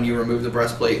 When you remove the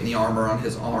breastplate and the armor on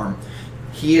his arm,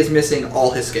 he is missing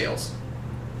all his scales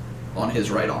on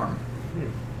his right arm.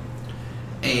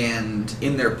 And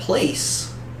in their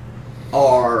place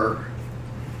are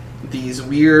these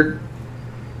weird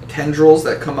tendrils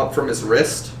that come up from his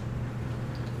wrist,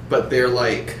 but they're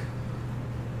like,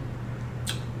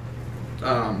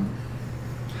 how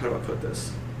do I put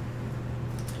this?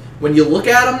 When you look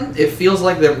at them, it feels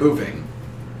like they're moving.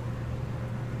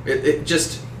 It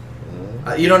just,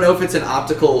 you don't know if it's an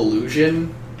optical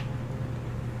illusion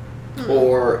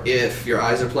or if your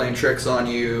eyes are playing tricks on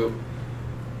you.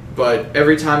 But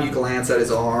every time you glance at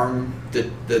his arm,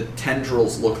 the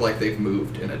tendrils look like they've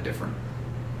moved in a different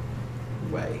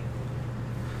way.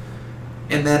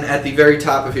 And then at the very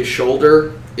top of his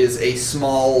shoulder is a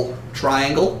small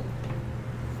triangle.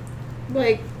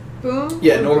 Like, boom?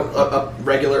 Yeah, a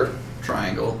regular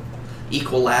triangle.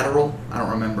 Equilateral? I don't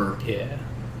remember. Yeah.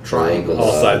 Triangles.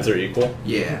 All sides are equal.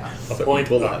 Yeah, A point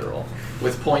Equilateral.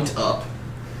 with point up.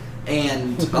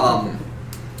 And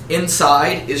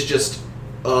inside is just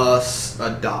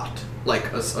a dot, like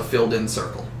a filled in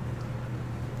circle.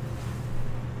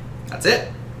 That's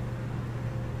it.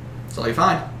 That's all you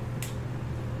find.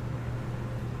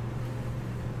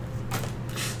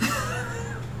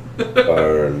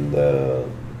 Burn the.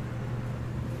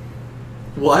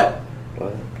 What?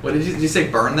 What? What did you say?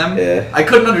 Burn them? Yeah. I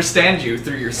couldn't understand you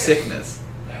through your sickness.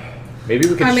 Maybe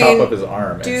we could I chop mean, up his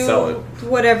arm and Do sell it.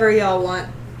 whatever y'all want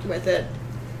with it.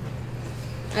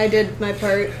 I did my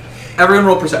part. Everyone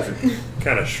roll perception.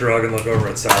 Kind of shrug and look over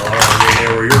at Salar. I mean,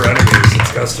 they were your enemies.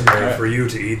 It's customary for you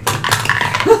to eat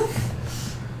them.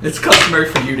 It's customary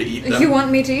for you to eat them. If you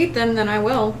want me to eat them, then I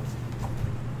will.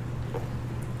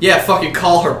 Yeah, fucking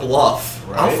call her bluff.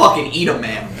 I'll Right. fucking eat a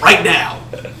man right now.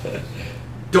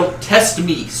 Don't test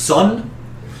me, son.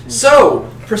 So,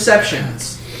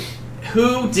 perceptions.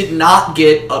 Who did not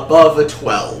get above a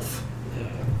 12?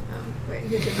 Wait,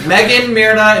 who did that? Megan,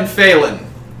 Myrna, and Phelan.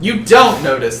 You don't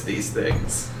notice these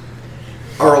things.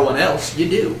 Everyone else, you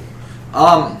do.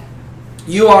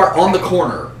 You are on the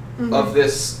corner of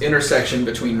this intersection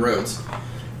between roads.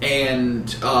 And,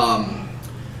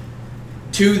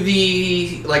 to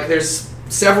the, like, there's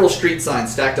several street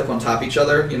signs stacked up on top of each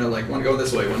other. You know, like, one going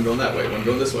this way, one going that way, one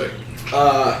going this way.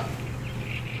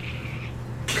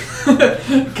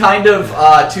 Kind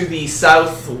of to the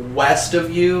southwest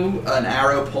of you, an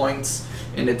arrow points,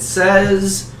 and it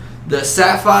says the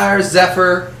Sapphire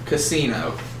Zephyr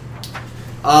Casino.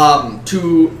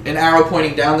 To an arrow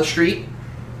pointing down the street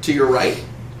to your right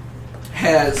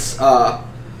has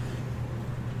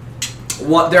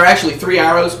one. There are actually 3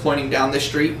 arrows pointing down this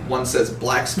street. One says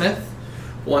blacksmith.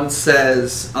 One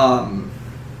says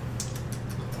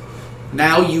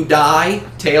now you die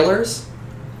tailors.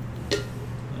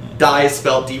 Die is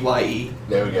spelled D-Y-E.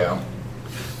 There we go.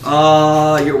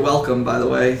 You're welcome, by the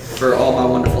way, for all my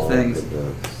wonderful things.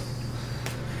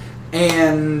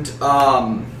 And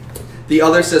the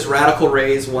other says Radical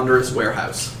Ray's Wondrous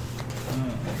Warehouse.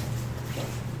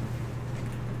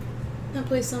 That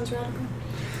place sounds radical.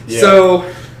 Yeah.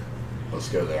 So, Let's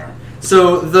go there.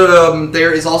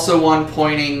 there is also one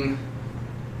pointing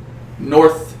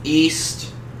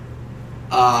northeast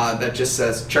that just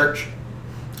says church,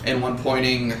 and one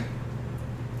pointing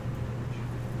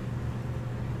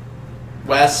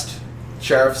west,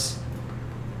 sheriff's,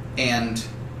 and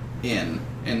inn.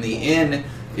 And the inn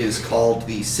is called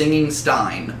the Singing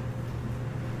Stein.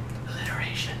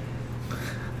 Alliteration.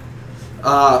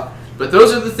 But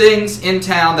those are the things in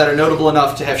town that are notable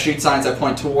enough to have street signs that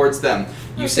point towards them.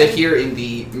 You sit here in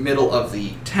the middle of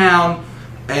the town.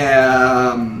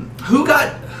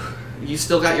 You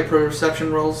still got your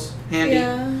perception rolls handy?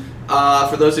 Yeah.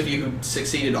 For those of you who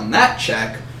succeeded on that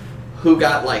check, who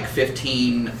got like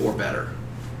 15 or better?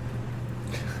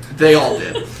 They all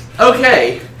did.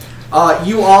 Okay.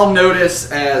 You all notice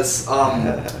as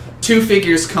two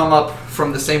figures come up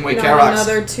from the same way Not Karax.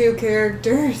 another two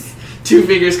characters. Two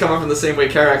figures come up from the same way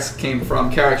Karax came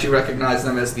from. Karax, you recognize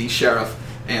them as the sheriff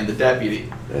and the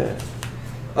deputy. Yeah.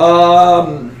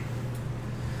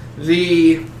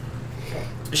 The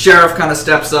sheriff kind of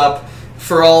steps up.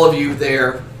 For all of you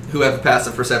there who have a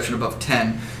passive perception above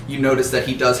 10, you notice that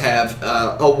he does have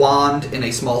a wand in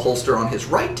a small holster on his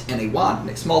right and a wand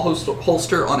in a small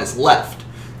holster on his left,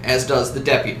 as does the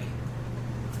deputy.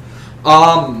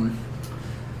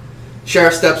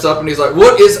 Sheriff steps up and he's like,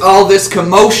 "What is all this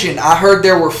commotion? I heard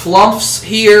there were flumps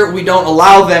here. We don't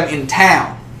allow them in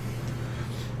town.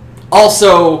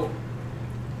 Also,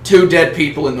 2 dead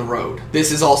people in the road.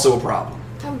 This is also a problem."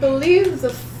 I believe the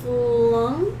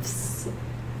flumps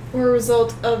were a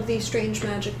result of the strange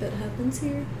magic that happens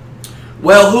here.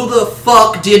 Well, who the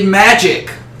fuck did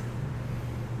magic?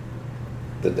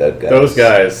 The dead guys. Those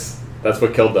guys. That's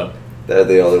what killed them. They're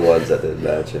the only ones that did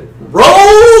magic.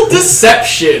 Roll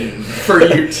deception for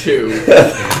you two.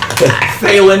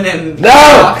 Phelan and No!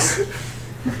 Fox.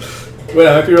 Wait,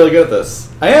 I might be really good at this.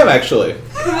 I am, actually.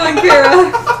 Come on,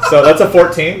 Kara. So that's a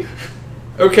 14.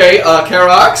 Okay,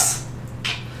 Karax.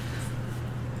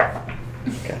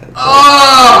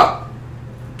 God.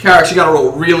 Karax, you gotta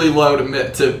roll really low to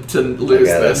lose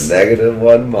I got this. a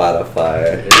 -1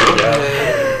 modifier.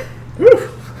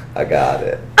 I got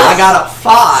it. I got a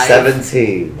 5.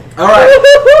 17. All right.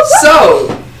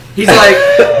 So he's like,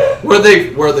 were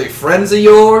they friends of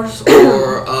yours,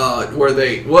 or were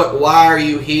they? What? Why are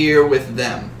you here with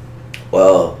them?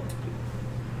 Well,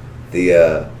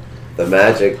 the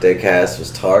magic they cast was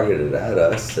targeted at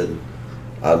us, and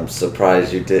I'm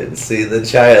surprised you didn't see the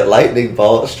giant lightning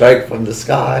bolt strike from the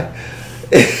sky.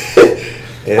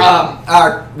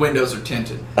 Our windows are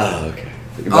tinted. Oh, okay.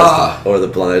 You must have, or the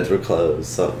blinds were closed,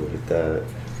 something like that.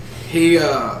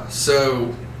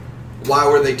 So why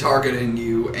were they targeting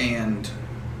you, and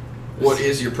what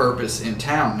is your purpose in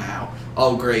town now?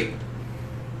 Oh, great.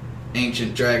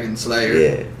 Ancient Dragon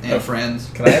Slayer and friends.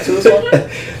 Can I answer this one?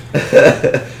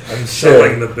 I'm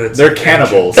selling the bits. They're of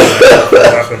cannibals. ancient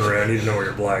weaponry. I need to know where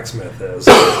your blacksmith is.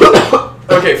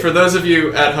 Okay, for those of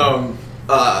you at home,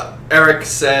 Eric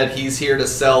said he's here to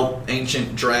sell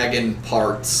ancient dragon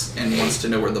parts and wants to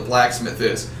know where the blacksmith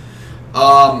is.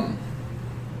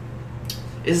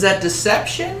 Is that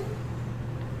deception?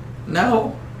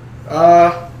 No.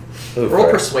 Roll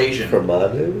persuasion. For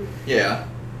Manu? Yeah.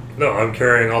 No, I'm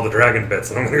carrying all the dragon bits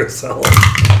and I'm going to go sell them.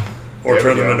 Or There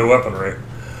turn we them go. into weaponry.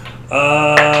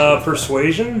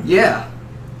 Persuasion? Yeah.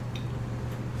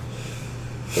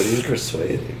 What are you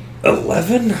persuading?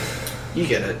 11? You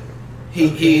get it.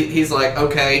 He's like,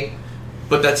 okay,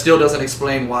 but that still doesn't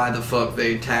explain why the fuck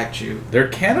they attacked you. They're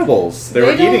cannibals. They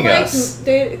were don't eating like, us.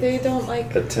 They don't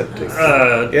like Attempting.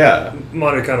 Yeah.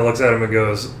 Manu kind of looks at him and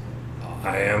goes,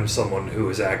 I am someone who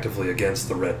is actively against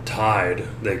the Red Tide.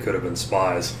 They could have been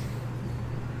spies.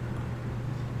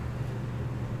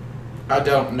 I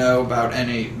don't know about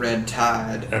any red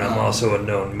tide. And I'm also a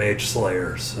known mage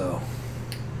slayer, so...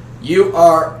 You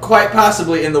are quite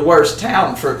possibly in the worst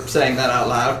town for saying that out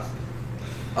loud.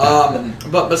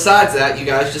 But besides that, you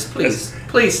guys just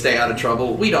please stay out of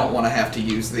trouble. We don't want to have to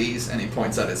use these. And he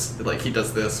points at his, like, he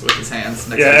does this with his hands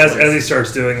next Yeah, to his as he legs.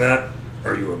 starts doing that,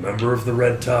 are you a member of the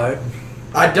Red Tide?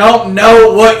 I don't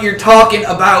know what you're talking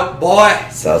about, boy.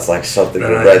 Sounds like something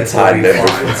Then the I Red think Tide we'll be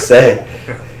members fine. would say.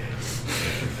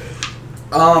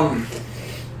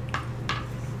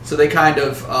 So they kind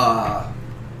of,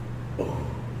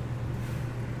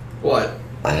 what?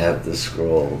 I have the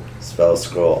spell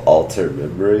scroll, alter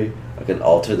memory. I can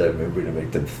alter their memory to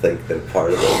make them think they're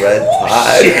part of the Red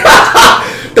Tide.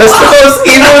 That's the most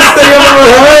evilest thing I've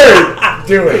ever heard.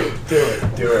 Do it.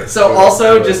 So do it,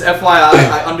 also, do it. just FYI,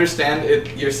 I understand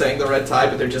it. You're saying the Red Tide,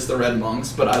 but they're just the Red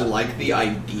Monks. But I like the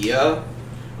idea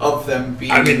of them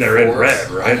being. I mean, they're in forced.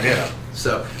 red, right? Yeah.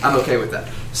 So I'm okay with that.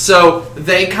 So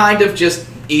they kind of just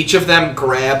each of them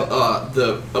grab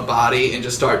a body and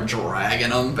just start dragging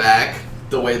them back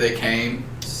the way they came.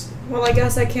 Well, I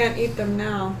guess I can't eat them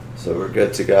now. So we're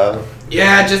good to go.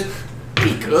 Yeah, just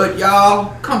be good,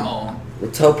 y'all. Come on.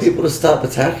 We'll tell people to stop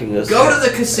attacking us. Go to the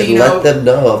And casino. let them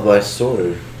know of my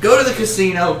sword. Go to the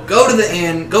casino. Go to the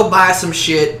inn. Go buy some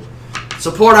shit.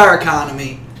 Support our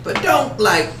economy. But don't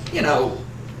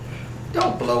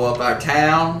don't blow up our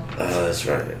town. Oh, that's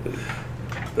right.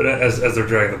 But as they're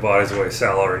dragging the bodies away,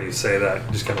 Salar, and you say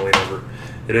that, just kind of lean over.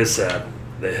 It is sad.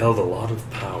 They held a lot of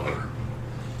power.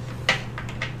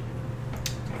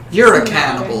 You're a It's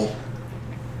cannibal.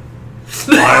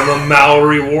 I'm a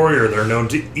Maori warrior. They're known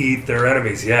to eat their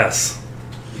enemies. Yes.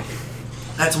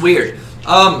 That's weird.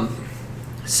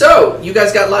 So you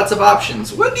guys got lots of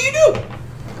options. What do you do?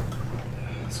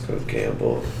 Let's go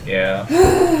gamble. Yeah.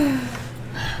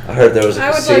 I heard there was a I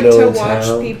would casino like to in watch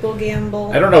town. people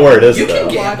gamble. I don't know where it is You though.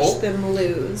 can gamble. Watch them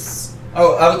lose.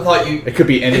 Oh, I thought you. It could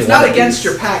be any. It's one not of against these.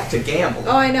 your pack to gamble.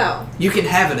 Oh, I know. You can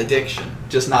have an addiction,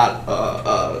 just not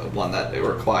one that it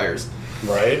requires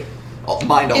Right?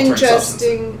 mind-altering substance.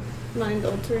 Ingesting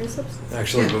mind-altering substance.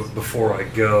 Actually, Yeah. before I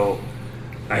go,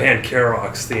 I hand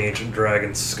Karox the ancient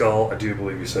dragon skull. I do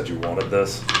believe you said you wanted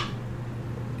this.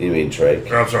 You mean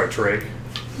Drake? Or, I'm sorry, Trake.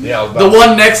 Yeah, I was The about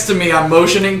one next to me, I'm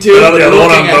motioning to. The but other one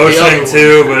looking I'm at the other motioning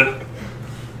one. to,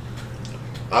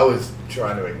 but I was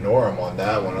trying to ignore him on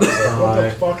that one. I was like, what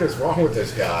the fuck is wrong with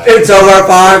this guy? It's over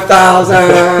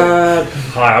 5,000!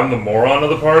 hi, I'm the moron of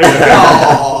the party.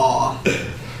 Aw.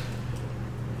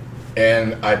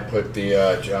 And I put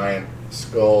the giant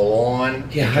skull on.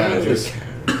 Yeah, and how kinda do we just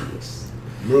carry this?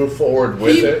 move forward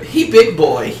with it. He big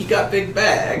boy. He got big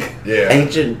bag. Yeah.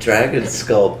 Ancient dragon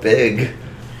skull, big. He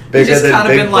Bigger just than kind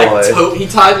of big been like boy. he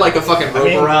tied like a fucking rope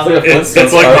mean, around look it. at-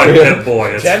 It's like my pit boy.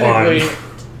 It's Technically,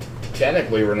 fine.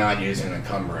 technically, we're not using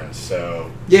encumbrance, so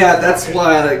Yeah, that's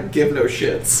why I give no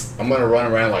shits. I'm gonna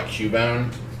run around like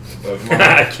Cubone. With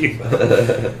my- Cute.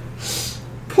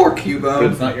 Poor It's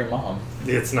Cubone. not your mom.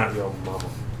 It's not your mama.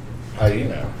 How do you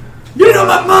know? You know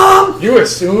my mom. You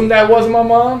assumed that wasn't my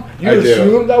mom? You I do.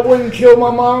 assumed I wouldn't kill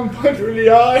my mom? Punch her in the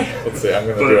eye? Let's see. I'm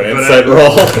gonna But- do an but inside I-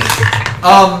 roll.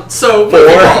 So Four.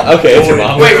 moving on. Okay, it's your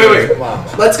mom. Wait. Mom.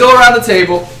 Let's go around the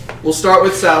table. We'll start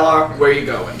with Salar. Where are you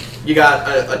going? You got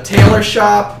a tailor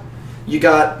shop. You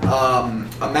got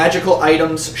a magical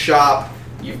items shop.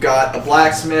 You've got a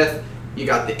blacksmith. You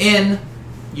got the inn.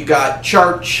 You got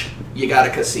church. You got a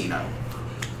casino.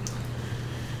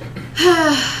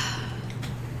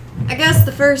 I guess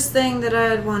the first thing that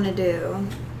I'd want to do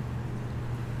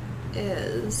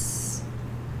is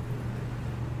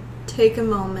take a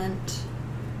moment,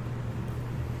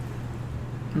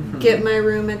 get my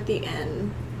room at the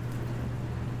inn,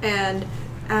 and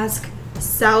ask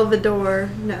Samuel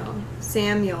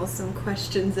some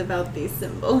questions about these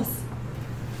symbols.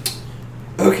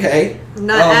 Okay. I'm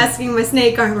not asking my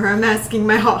snake armor, I'm asking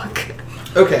my hawk.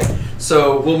 Okay.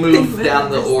 So we'll move Whatever.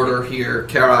 down the order here.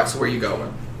 Karox, where you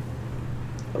going?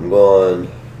 I'm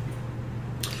going.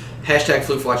 Hashtag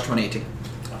FloofWatch 2018.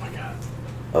 Oh my god.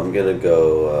 I'm gonna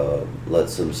go let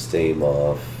some steam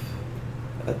off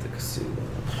at the casino.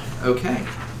 Okay.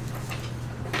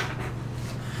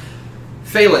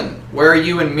 Phelan, where are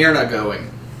you and Myrna going?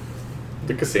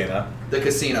 The casino. The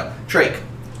casino. Trake.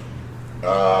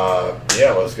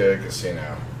 Yeah, let's go to the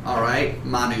casino. All right.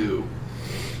 Manu.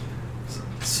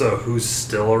 So who's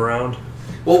still around?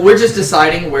 Well, we're just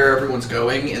deciding where everyone's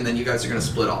going, and then you guys are going to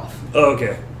split off. Oh,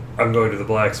 okay. I'm going to the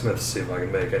blacksmith to see if I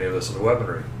can make any of this into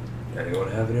weaponry.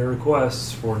 Anyone have any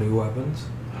requests for new weapons?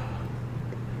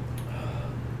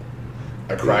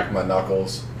 I crack my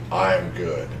knuckles. I am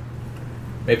good.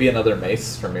 Maybe another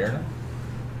mace for Myrna?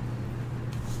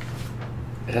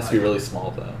 It has to be really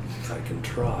small though. I can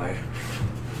try.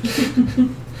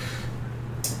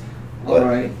 All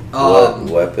right. What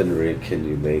weaponry can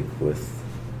you make with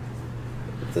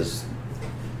this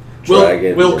We'll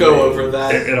dragon? go remain? over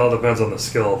that. It all depends on the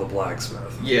skill of the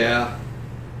blacksmith. Yeah.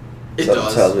 It Something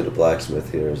does. tells me the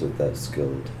blacksmith here isn't that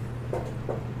skilled.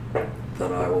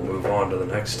 Then I will move on to the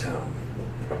next town.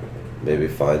 Maybe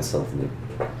find something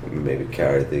to maybe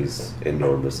carry these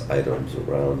enormous items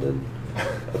around in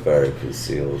a very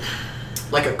concealed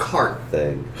Like a cart.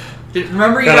 thing.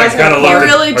 Remember you Kinda guys had a look. cart?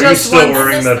 really Are you just still wants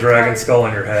wearing this the to dragon card. skull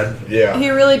on your head? Yeah. He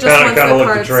really just Kinda- wants kinda the look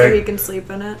at card so Drake. he can sleep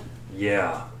in it.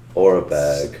 Yeah. Or a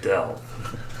bag. Stealth.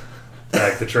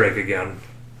 Back the Drake again.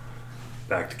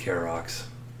 back to Karox.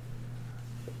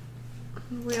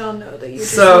 We all know that you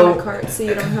just So- want a cart so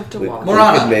you don't have to We walk.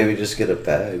 Morana. could maybe just get a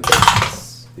bag.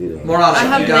 You know. Morana, I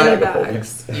have you many got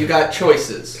bags. you got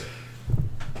choices.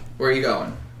 Where are you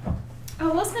going? I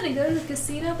was gonna go to the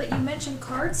casino, but you mentioned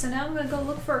carts, so now I'm gonna go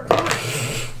look for a cart.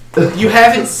 You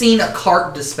haven't seen a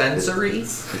cart dispensary,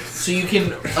 so you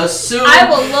can assume I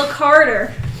will look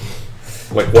harder.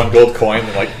 Like 1 gold coin,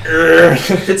 and like,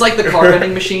 "Urgh." it's like the car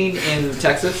vending machine in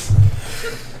Texas.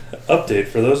 Update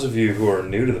for those of you who are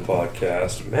new to the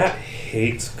podcast: Matt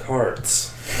hates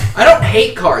carts. I don't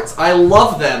hate carts. I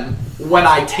love them when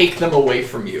I take them away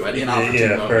from you at inopportune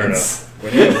Yeah, fair moments.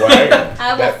 We need a wagon.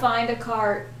 I will That- find a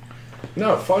cart.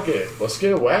 No, fuck it. Let's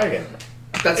get a wagon.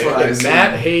 That's what I If was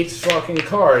Matt saying. hates fucking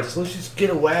carts, let's just get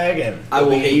a wagon. I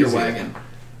will It'll be hate your easy. wagon.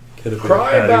 Could have been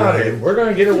Cry a paddy about wagon. it. We're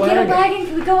gonna get a Can we get a wagon. wagon?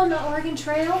 Can we go on the Oregon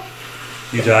Trail?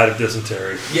 You died of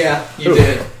dysentery. Yeah, you Ooh.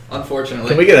 did. Unfortunately.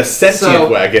 Can we get a sentient So-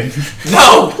 wagon?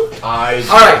 No. I.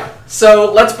 All right.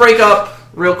 So let's break up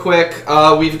real quick.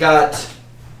 We've got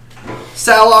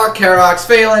Salar, Karox,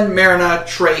 Phelan, Marina,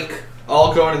 Trake,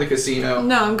 all going to the casino.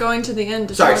 No, I'm going to the inn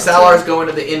to Sorry, talk Salar's to- going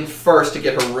to the inn first to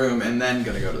get her room, and then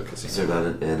gonna go to the Is casino. there not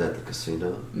an inn at the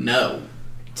casino? No.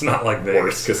 It's not like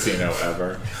Worst Vegas. casino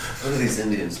ever. What are these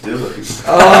Indians doing?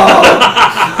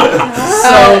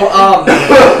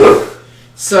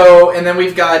 So, and then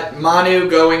we've got Manu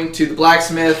going to the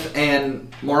blacksmith,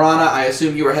 and Morana, I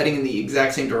assume you were heading in the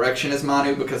exact same direction as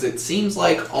Manu, because it seems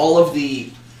like all of the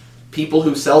people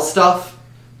who sell stuff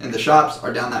in the shops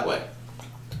are down that way.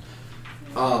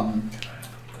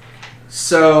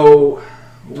 So,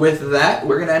 with that,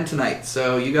 we're going to end tonight.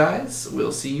 So, you guys,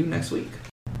 we'll see you next week.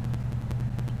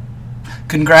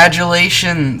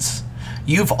 Congratulations!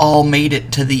 You've all made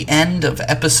it to the end of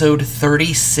episode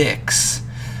 36.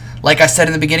 Like I said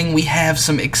in the beginning, we have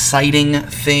some exciting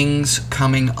things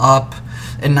coming up,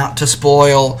 and not to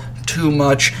spoil too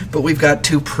much, but we've got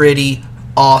 2 pretty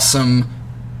awesome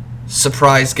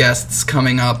surprise guests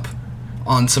coming up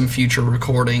on some future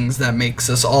recordings that makes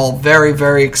us all very,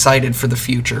 very excited for the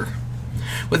future.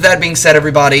 With that being said,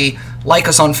 everybody, like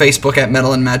us on Facebook at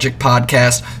Metal and Magic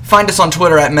Podcast. Find us on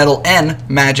Twitter at Metal and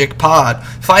Magic Pod.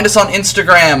 Find us on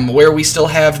Instagram, where we still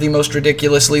have the most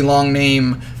ridiculously long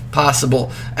name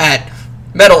possible, at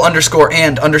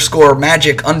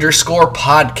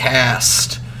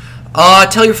Metal_and_Magic_Podcast.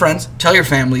 Tell your friends, tell your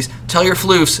families, tell your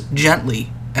floofs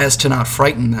gently as to not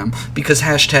frighten them, because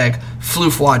hashtag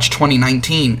FloofWatch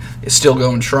 2019 is still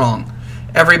going strong.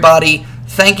 Everybody,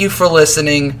 thank you for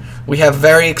listening. We have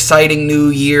very exciting New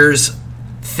Year's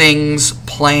things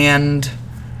planned.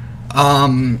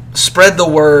 Spread the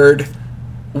word.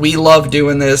 We love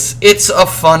doing this. It's a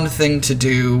fun thing to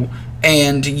do,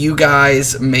 and you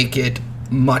guys make it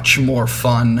much more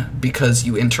fun because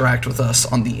you interact with us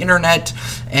on the internet,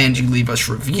 and you leave us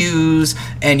reviews,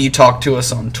 and you talk to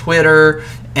us on Twitter,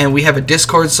 and we have a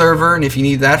Discord server, and if you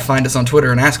need that, find us on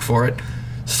Twitter and ask for it.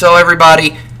 So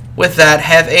everybody, with that,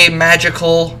 have a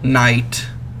magical night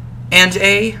and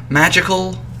a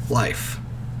magical life.